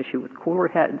about the issue with cooler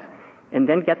heads and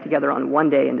then get together on one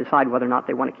day and decide whether or not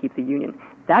they want to keep the union.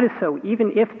 That is so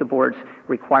even if the board's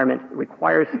requirement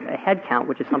requires a head count,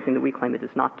 which is something that we claim it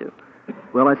does not do.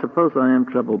 Well, I suppose I am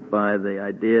troubled by the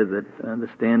idea that the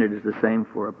standard is the same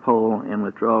for a poll and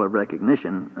withdrawal of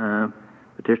recognition.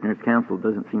 Petitioner's counsel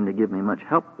doesn't seem to give me much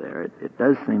help there. It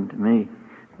does seem to me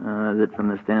that from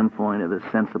the standpoint of a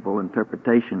sensible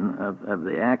interpretation of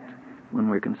the Act, when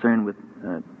we're concerned with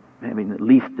having the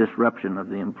least disruption of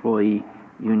the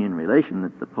employee-union relation,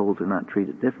 that the polls are not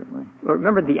treated differently. Well,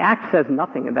 remember, the Act says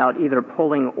nothing about either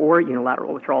polling or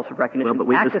unilateral withdrawals of recognition. Well, but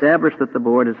we've established that the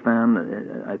board has found,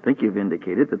 I think you've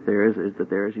indicated, that there is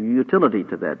a utility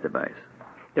to that device.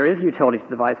 There is utility to the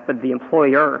device, but the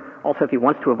employer, also if he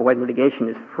wants to avoid litigation,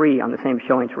 is free on the same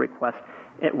showing to request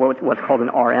what's called an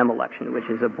RM election, which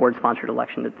is a board-sponsored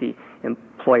election that the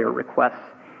employer requests.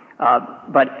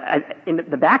 But in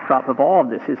the backdrop of all of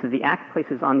this is that the Act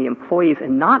places on the employees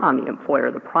and not on the employer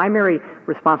the primary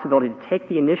responsibility to take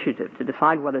the initiative to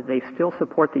decide whether they still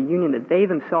support the union that they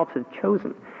themselves have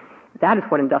chosen. That is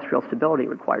what industrial stability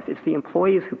requires. It's the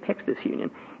employees who pick this union,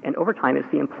 and over time it's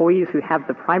the employees who have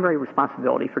the primary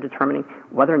responsibility for determining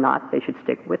whether or not they should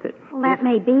stick with it. Well, that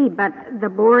may be, but the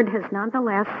board has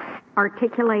nonetheless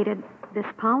articulated this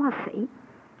policy,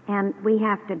 and we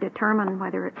have to determine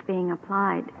whether it's being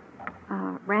applied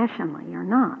rationally or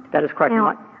not. That is correct.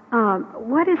 Now,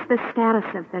 what is the status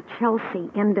of the Chelsea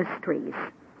Industries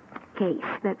case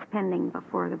that's pending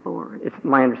before the board? It's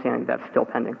my understanding that's still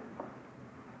pending.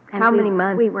 And how many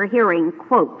months? We were hearing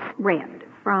quotes read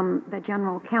from the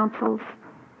general counsel's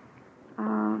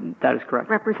that is correct.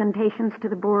 representations to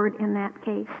the board in that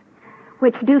case,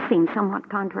 which do seem somewhat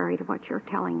contrary to what you're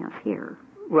telling us here.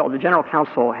 Well, the general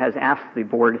counsel has asked the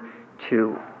board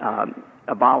to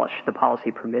abolish the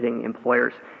policy permitting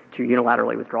employers to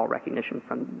unilaterally withdraw recognition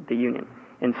from the union.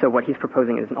 And so what he's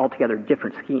proposing is an altogether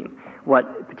different scheme.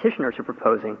 What petitioners are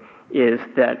proposing is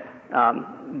that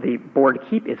the board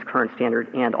keep its current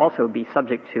standard and also be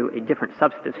subject to a different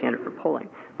substantive standard for polling.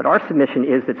 But our submission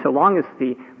is that so long as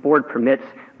the board permits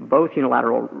both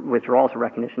unilateral withdrawals of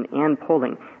recognition and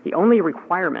polling, the only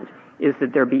requirement is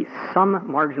that there be some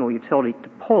marginal utility to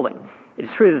polling. It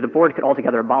is true that the board could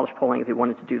altogether abolish polling if it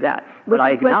wanted to do that. But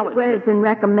I acknowledge what has been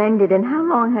recommended, and how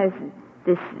long has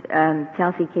this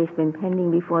Chelsea case been pending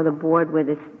before the board where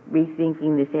this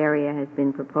rethinking this area has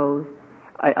been proposed?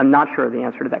 I'm not sure of the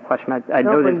answer to that question. I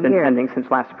know that it's been pending since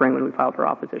last spring when we filed our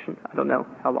opposition. I don't know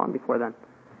how long before then.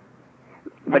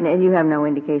 But, and you have no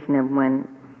indication of when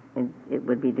it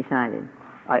would be decided?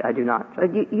 I do not.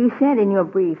 But you said in your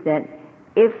brief that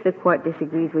if the court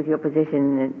disagrees with your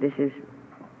position that this is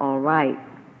all right,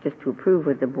 just to approve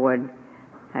what the board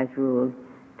has ruled,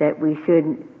 that we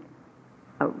should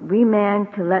remand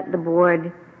to let the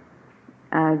board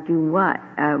do what?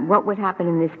 What would happen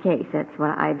in this case? That's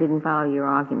what I didn't follow your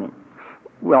argument.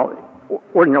 Well,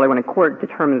 ordinarily when a court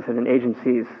determines that an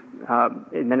agency's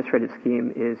administrative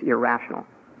scheme is irrational,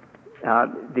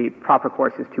 the proper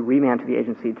course is to remand to the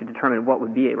agency to determine what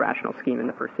would be a rational scheme in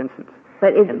the first instance.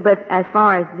 But as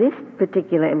far as this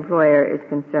particular employer is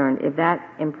concerned, if that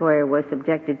employer was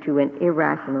subjected to an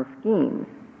irrational scheme,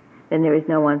 then there is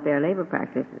no unfair labor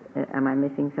practice. Am I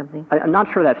missing something? I'm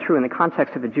not sure that's true in the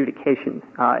context of adjudication.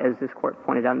 As this court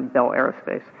pointed out in Bell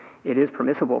Aerospace, it is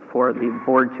permissible for the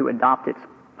board to adopt its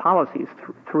policies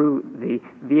through the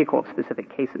vehicle of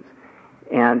specific cases.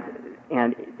 And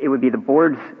it would be the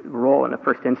board's role in the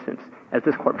first instance, as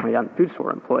this court pointed out in food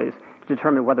store employees, to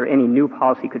determine whether any new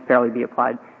policy could fairly be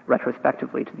applied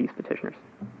retrospectively to these petitioners.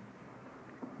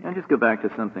 I'll just go back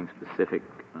to something specific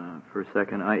for a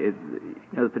second.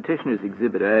 The petitioner's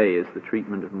Exhibit A is the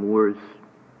treatment of Moore's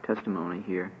testimony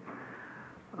here.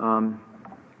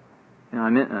 Now,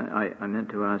 I meant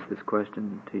to ask this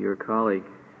question to your colleague.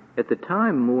 At the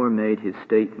time Moore made his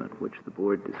statement, which the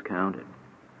board discounted,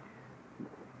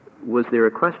 was there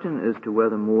a question as to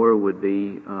whether Moore would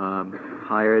be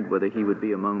hired, whether he would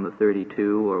be among the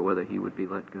 32, or whether he would be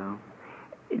let go?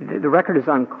 The record is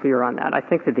unclear on that. I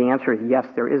think that the answer is yes,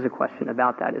 there is a question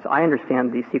about that. As I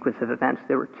understand the sequence of events,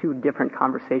 there were two different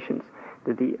conversations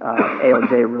that the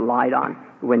ALJ relied on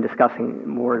when discussing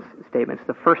Moore's statements.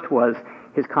 The first was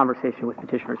his conversation with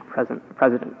petitioner's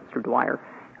president, Mr. Dwyer.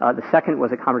 The second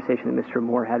was a conversation that Mr.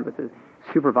 Moore had with the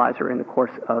supervisor in the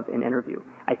course of an interview.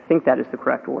 I think that is the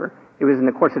correct order. It was in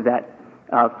the course of that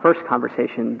first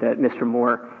conversation that Mr.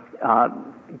 Moore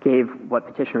gave what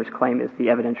petitioners claim is the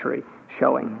evidentiary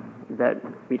showing that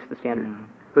meets the standard.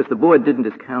 Because the board didn't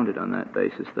discount it on that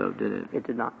basis, though, did it? It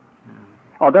did not.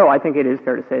 Although I think it is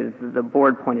fair to say that the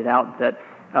board pointed out that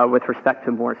with respect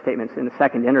to Moore's statements in the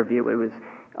second interview, it was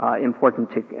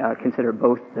important to consider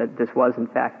both that this was, in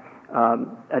fact,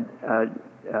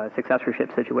 a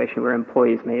successorship situation where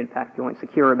employees may, in fact, feel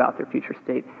insecure about their future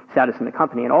status in the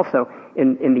company. And also,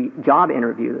 in the job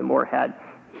interview that Moore had,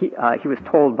 he was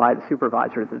told by the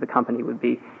supervisor that the company would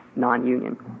be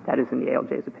non-union. That is in the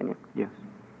ALJ's opinion. Yes.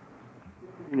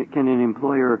 Can an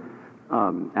employer,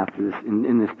 after this,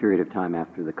 in this period of time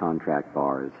after the contract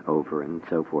bar is over and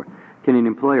so forth, can an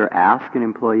employer ask an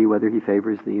employee whether he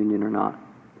favors the union or not?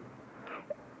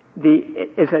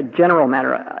 As a general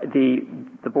matter,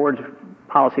 the board's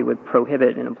policy would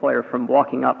prohibit an employer from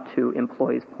walking up to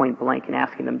employees point blank and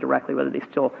asking them directly whether they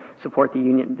still support the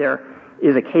union. There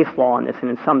is a case law on this,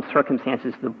 and in some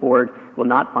circumstances the board will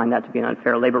not find that to be an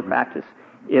unfair labor practice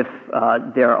if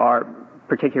there are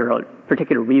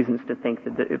particular reasons to think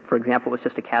that, for example, it's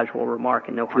just a casual remark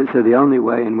and no harm. So the only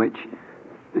way in which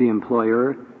the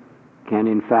employer can,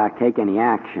 in fact, take any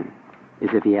action is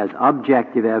if he has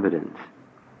objective evidence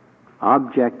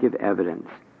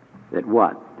that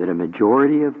what? That a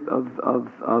majority of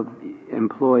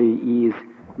employees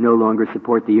no longer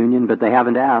support the union, but they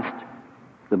haven't asked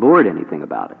the board anything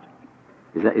about it.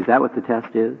 Is that what the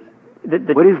test is?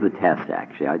 What is the test,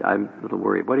 actually? I'm a little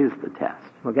worried. What is the test?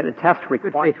 We'll get a test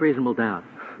required. Good faith, reasonable doubt.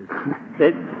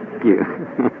 Thank you.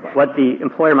 What the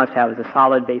employer must have is a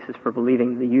solid basis for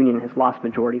believing the union has lost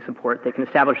majority support. They can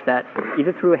establish that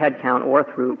either through a head count or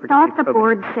through... I thought the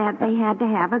board said they had to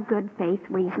have a good faith,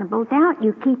 reasonable doubt.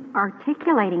 You keep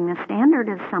articulating the standard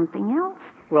as something else.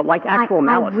 Well, like actual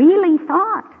malice. I really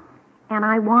thought, and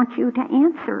I want you to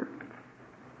answer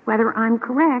whether I'm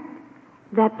correct,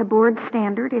 that the board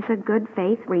standard is a good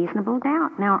faith, reasonable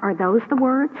doubt. Now, are those the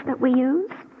words that we use?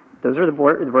 Those are the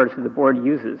words that the board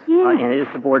uses, yes. And it is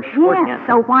the board's shorthand. Yes,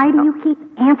 so why do you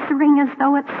keep answering as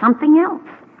though it's something else?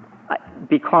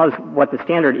 Because what the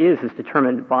standard is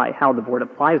determined by how the board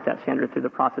applies that standard through the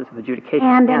process of adjudication.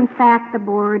 And in fact, the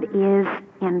board is,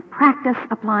 in practice,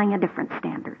 applying a different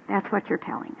standard. That's what you're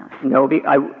telling us. No,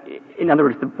 in other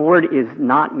words, the board is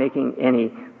not making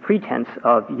any pretense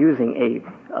of using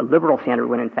a liberal standard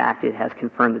when, in fact, it has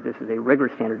confirmed that this is a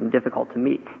rigorous standard and difficult to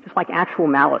meet. Just like actual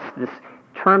malice, this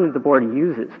term that the board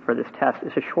uses for this test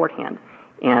is a shorthand.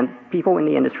 And people in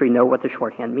the industry know what the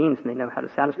shorthand means, and they know how to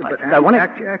satisfy it. But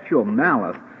actual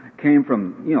malice came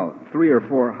from, 300 or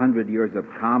 400 years of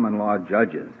common law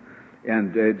judges.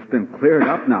 And it's been cleared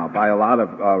up now by a lot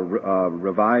of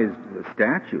revised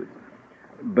statutes.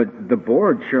 But the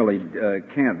board surely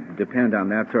can't depend on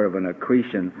that sort of an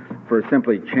accretion for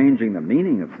simply changing the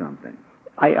meaning of something.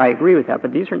 I agree with that,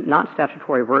 but these are not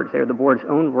statutory words. They're the board's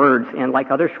own words, and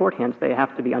like other shorthands, they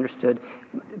have to be understood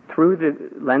through the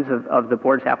lens of the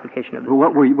board's application of them. Well,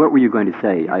 what were you going to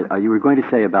say? You were going to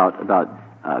say about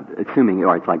assuming,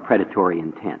 or it's like predatory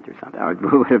intent or something, or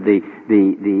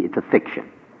it's a fiction,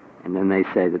 and then they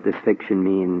say that this fiction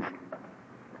means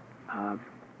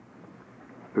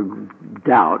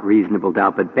doubt, reasonable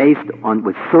doubt, but based on,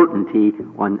 with certainty,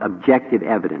 on objective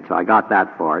evidence. So I got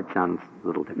that far. It sounds a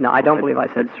little different. No, I don't believe I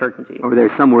said certainty. Or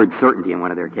there's some word certainty in one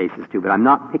of their cases, too, but I'm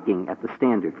not picking at the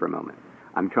standard for a moment.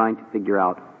 I'm trying to figure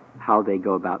out how they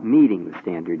go about meeting the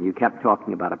standard. You kept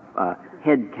talking about a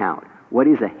head count. What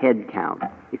is a head count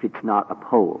if it's not a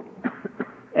poll?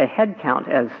 A head count,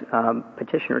 as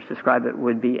petitioners describe it,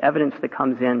 would be evidence that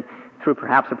comes in through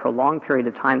perhaps a prolonged period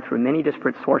of time through many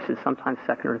disparate sources, sometimes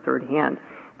second or third hand,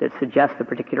 that suggests the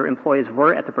particular employees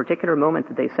were, at the particular moment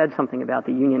that they said something about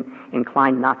the union,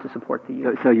 inclined not to support the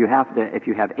union. So you have to, if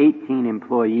you have 18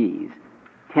 employees,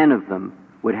 10 of them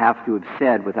would have to have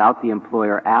said, without the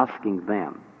employer asking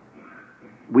them,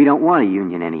 we don't want a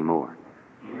union anymore.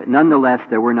 But nonetheless,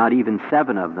 there were not even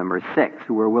 7 of them or 6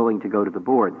 who were willing to go to the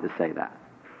board to say that.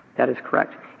 That is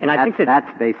correct. And I think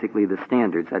that's basically the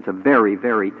standards. That's a very,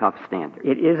 very tough standard.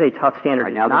 It is a tough standard.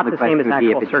 Right, it's not the same as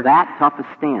actual if it's that tough a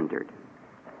standard,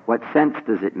 what sense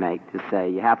does it make to say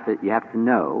you have to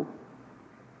know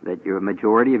that your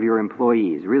majority of your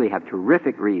employees really have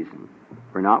terrific reason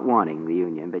for not wanting the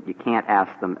union, but you can't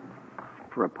ask them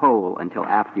for a poll until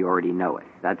after you already know it?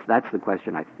 That's the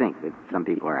question I think that some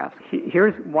people are asking.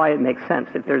 Here's why it makes sense.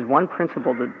 If there's one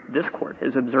principle that this court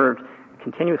has observed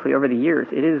continuously over the years,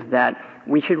 it is that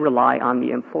we should rely on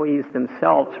the employees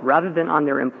themselves rather than on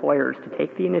their employers to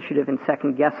take the initiative in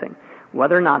second-guessing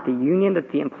whether or not the union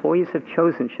that the employees have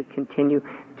chosen should continue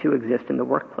to exist in the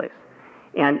workplace.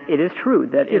 And it is true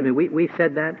that... We've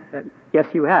said that? Yes,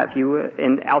 you have.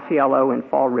 In Alciello, in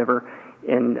Fall River,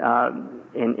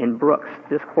 in Brooks,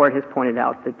 this court has pointed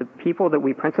out that the people that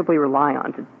we principally rely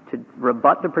on to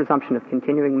rebut the presumption of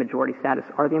continuing majority status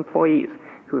are the employees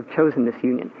who have chosen this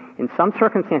union. In some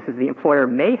circumstances, the employer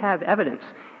may have evidence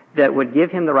that would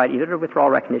give him the right either to withdraw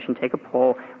recognition, take a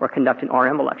poll, or conduct an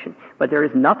RM election. But there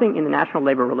is nothing in the National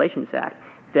Labor Relations Act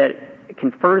that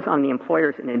confers on the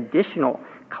employers an additional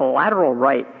collateral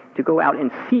right to go out and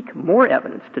seek more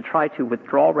evidence to try to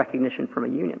withdraw recognition from a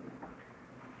union.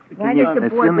 Why does the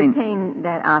board retain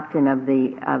that option of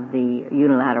the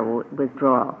unilateral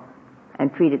withdrawal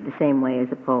and treat it the same way as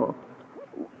a poll?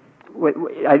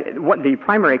 What the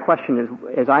primary question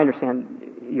is, as I understand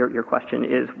your question,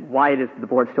 is why does the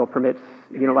board still permits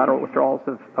unilateral withdrawals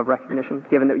of recognition,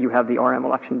 given that you have the RM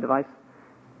election device?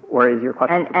 Or is your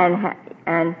question...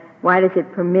 And why does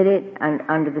it permit it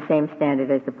under the same standard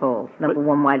as the polls? Number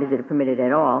one, why does it permit it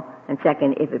at all? And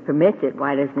second, if it permits it,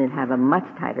 why doesn't it have a much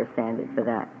tighter standard for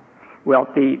that? Well,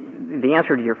 the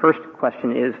answer to your first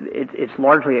question is it's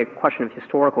largely a question of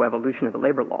historical evolution of the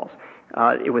labor laws.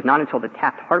 It was not until the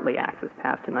Taft-Hartley Act was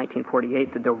passed in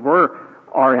 1948 that there were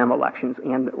RM elections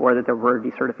or that there were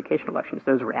decertification elections.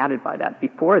 Those were added by that.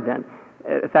 Before then,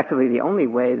 effectively the only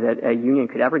way that a union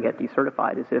could ever get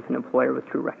decertified is if an employer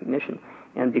withdrew recognition.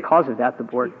 And because of that, the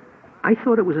board... I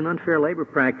thought it was an unfair labor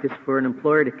practice for an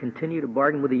employer to continue to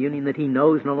bargain with a union that he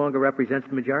knows no longer represents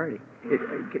the majority.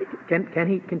 Can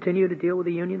he continue to deal with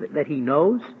a union that he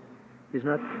knows is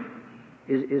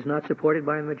not supported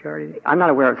by the majority? I'm not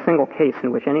aware of a single case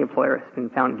in which any employer has been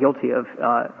found guilty of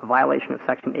a violation of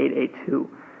Section 882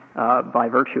 by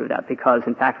virtue of that, because,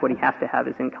 in fact, what he has to have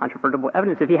is incontrovertible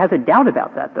evidence. If he has a doubt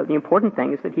about that, though, the important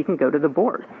thing is that he can go to the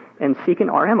board and seek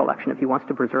an RM election if he wants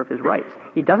to preserve his rights.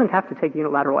 He doesn't have to take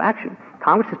unilateral action.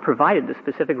 Congress has provided the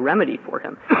specific remedy for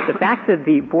him. The fact that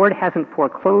the board hasn't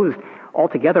foreclosed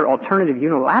altogether alternative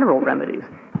unilateral remedies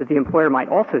that the employer might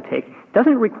also take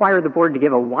doesn't require the board to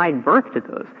give a wide berth to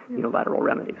those unilateral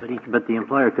remedies. But the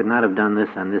employer could not have done this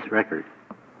on this record.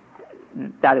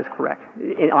 That is correct.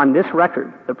 On this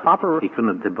record, the proper... The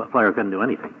employer couldn't do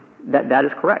anything. That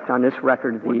is correct. On this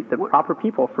record, the proper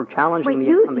people for challenging the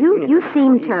incumbent union... You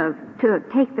seem to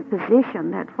take the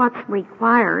position that what's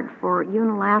required for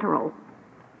unilateral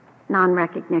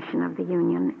non-recognition of the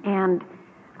union and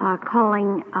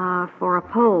calling for a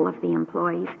poll of the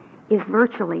employees is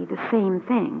virtually the same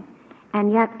thing.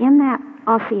 And yet, in that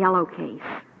Osceola case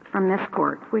from this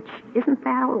court, which isn't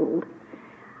that old,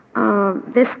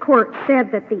 this court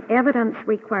said that the evidence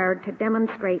required to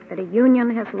demonstrate that a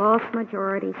union has lost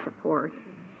majority support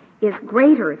is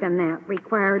greater than that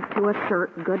required to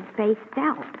assert good faith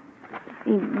doubt.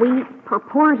 We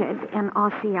purported in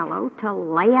Osceola to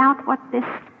lay out what this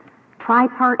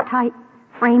tripartite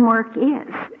framework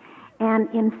is. And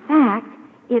in fact,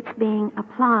 it's being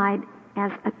applied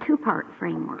as a two-part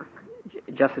framework.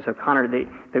 Justice O'Connor,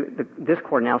 this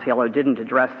court in Alciello didn't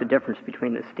address the difference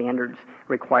between the standards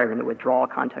required in the withdrawal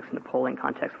context and the polling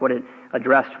context. What it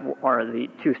addressed are the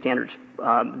two standards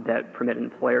that permit an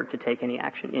employer to take any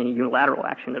action, any unilateral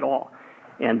action at all.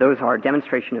 And those are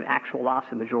demonstration of actual loss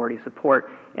of majority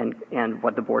support and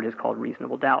what the board has called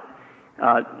reasonable doubt.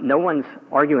 No one's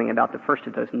arguing about the first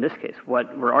of those in this case.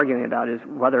 What we're arguing about is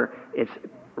whether it's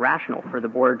rational for the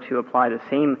board to apply the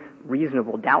same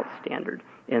reasonable doubt standard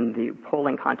in the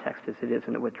polling context as it is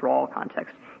in the withdrawal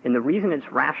context. And the reason it's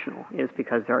rational is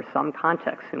because there are some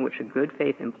contexts in which a good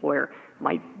faith employer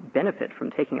might benefit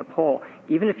from taking a poll,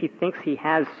 even if he thinks he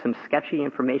has some sketchy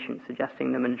information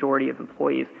suggesting the majority of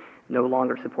employees no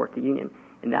longer support the union.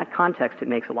 In that context, it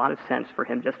makes a lot of sense for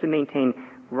him just to maintain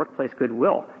workplace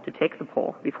goodwill to take the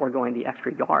poll before going the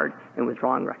extra yard and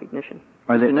withdrawing recognition.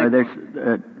 Are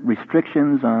there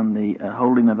restrictions on the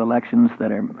holding of elections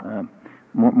that are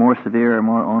more severe or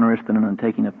more onerous than on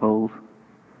taking of polls?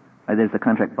 There's the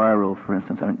contract bar rule, for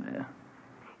instance.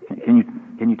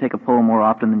 Can you take a poll more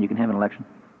often than you can have an election?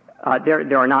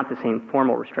 There are not the same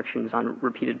formal restrictions on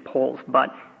repeated polls,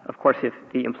 but of course if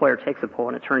the employer takes a poll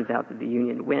and it turns out that the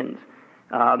union wins,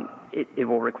 it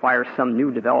will require some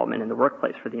new development in the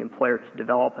workplace for the employer to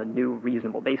develop a new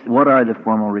reasonable basis. What are the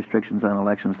formal restrictions on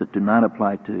elections that do not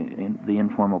apply to the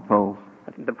informal polls?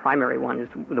 I think the primary one is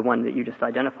the one that you just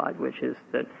identified, which is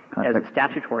that as a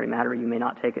statutory matter, you may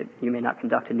not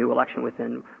conduct a new election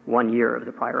within 1 year of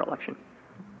the prior election.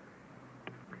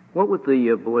 What would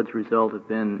the board's result have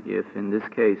been if, in this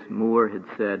case, Moore had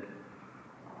said,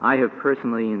 I have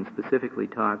personally and specifically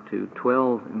talked to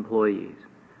 12 employees.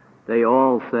 They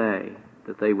all say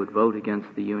that they would vote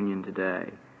against the union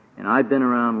today. And I've been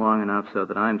around long enough so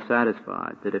that I'm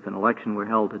satisfied that if an election were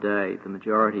held today, the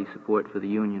majority support for the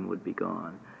union would be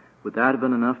gone. Would that have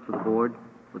been enough for the board?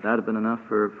 Would that have been enough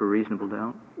for reasonable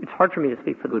doubt? It's hard for me to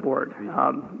speak for the board.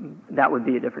 That would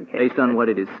be a different case. Based on what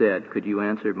it has said, could you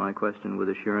answer my question with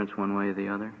assurance one way or the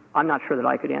other? I'm not sure that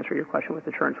I could answer your question with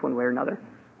assurance one way or another.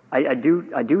 I do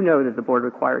know that the board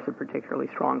requires a particularly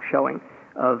strong showing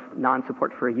of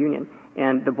non-support for a union,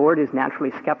 and the board is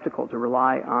naturally skeptical to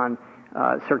rely on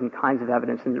certain kinds of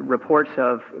evidence and reports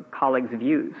of colleagues'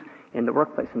 views in the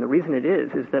workplace. And the reason it is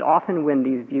that often when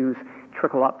these views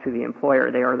trickle up to the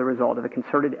employer, they are the result of a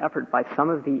concerted effort by some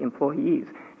of the employees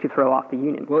to throw off the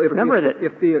union. Well,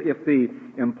 if the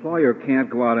employer can't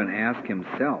go out and ask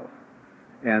himself,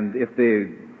 and if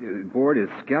the board is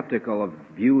skeptical of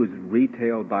views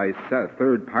retailed by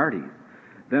third parties,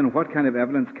 then what kind of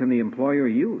evidence can the employer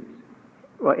use?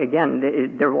 Well,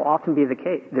 again, there will often be the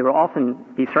case. There will often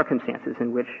be circumstances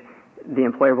in which the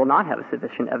employer will not have a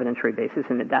sufficient evidentiary basis,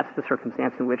 and that's the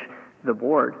circumstance in which the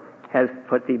board has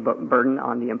put the burden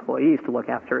on the employees to look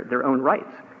after their own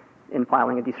rights in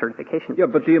filing a decertification. Yeah,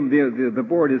 but the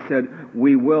board has said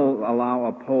we will allow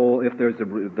a poll if there's the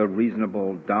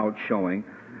reasonable doubt showing,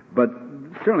 but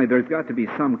certainly there's got to be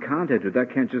some content to it.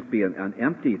 That can't just be an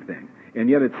empty thing. And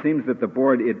yet it seems that the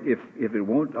board, if it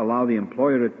won't allow the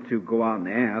employer to go out and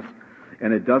ask,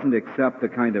 and it doesn't accept the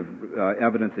kind of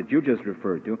evidence that you just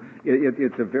referred to,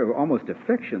 it's almost a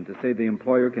fiction to say the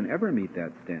employer can ever meet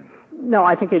that standard. No,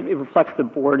 I think it reflects the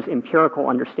board's empirical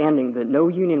understanding that no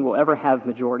union will ever have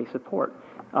majority support.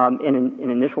 In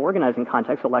an initial organizing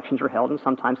context, elections are held, and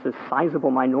sometimes a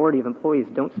sizable minority of employees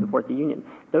don't support the union.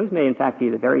 Those may, in fact, be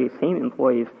the very same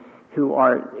employees who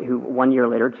 1 year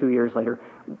later, 2 years later,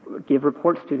 give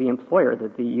reports to the employer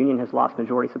that the union has lost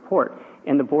majority support.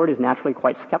 And the board is naturally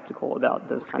quite skeptical about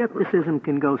those kinds of reports. Skepticism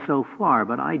can go so far,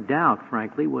 but I doubt,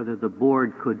 frankly, whether the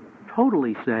board could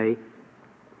totally say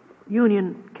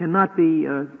union cannot be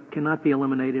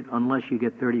eliminated unless you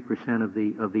get 30%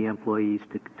 of the employees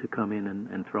to come in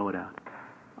and throw it out.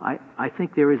 I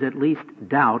think there is at least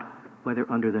doubt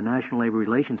whether under the National Labor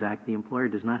Relations Act the employer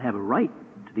does not have a right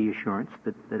to the assurance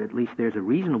that at least there's a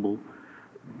reasonable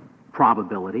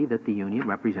probability that the union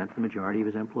represents the majority of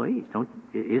his employees.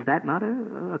 Is that not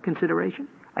a consideration?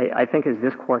 I think, as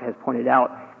this court has pointed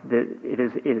out, that it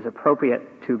is appropriate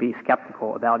to be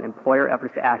skeptical about employer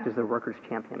efforts to act as the workers'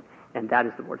 champion, and that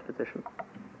is the board's position.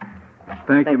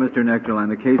 Thank you, Mr. Nectarline.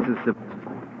 The case is...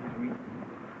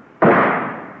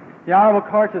 The Honorable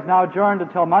Court is now adjourned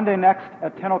until Monday next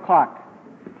at 10 o'clock.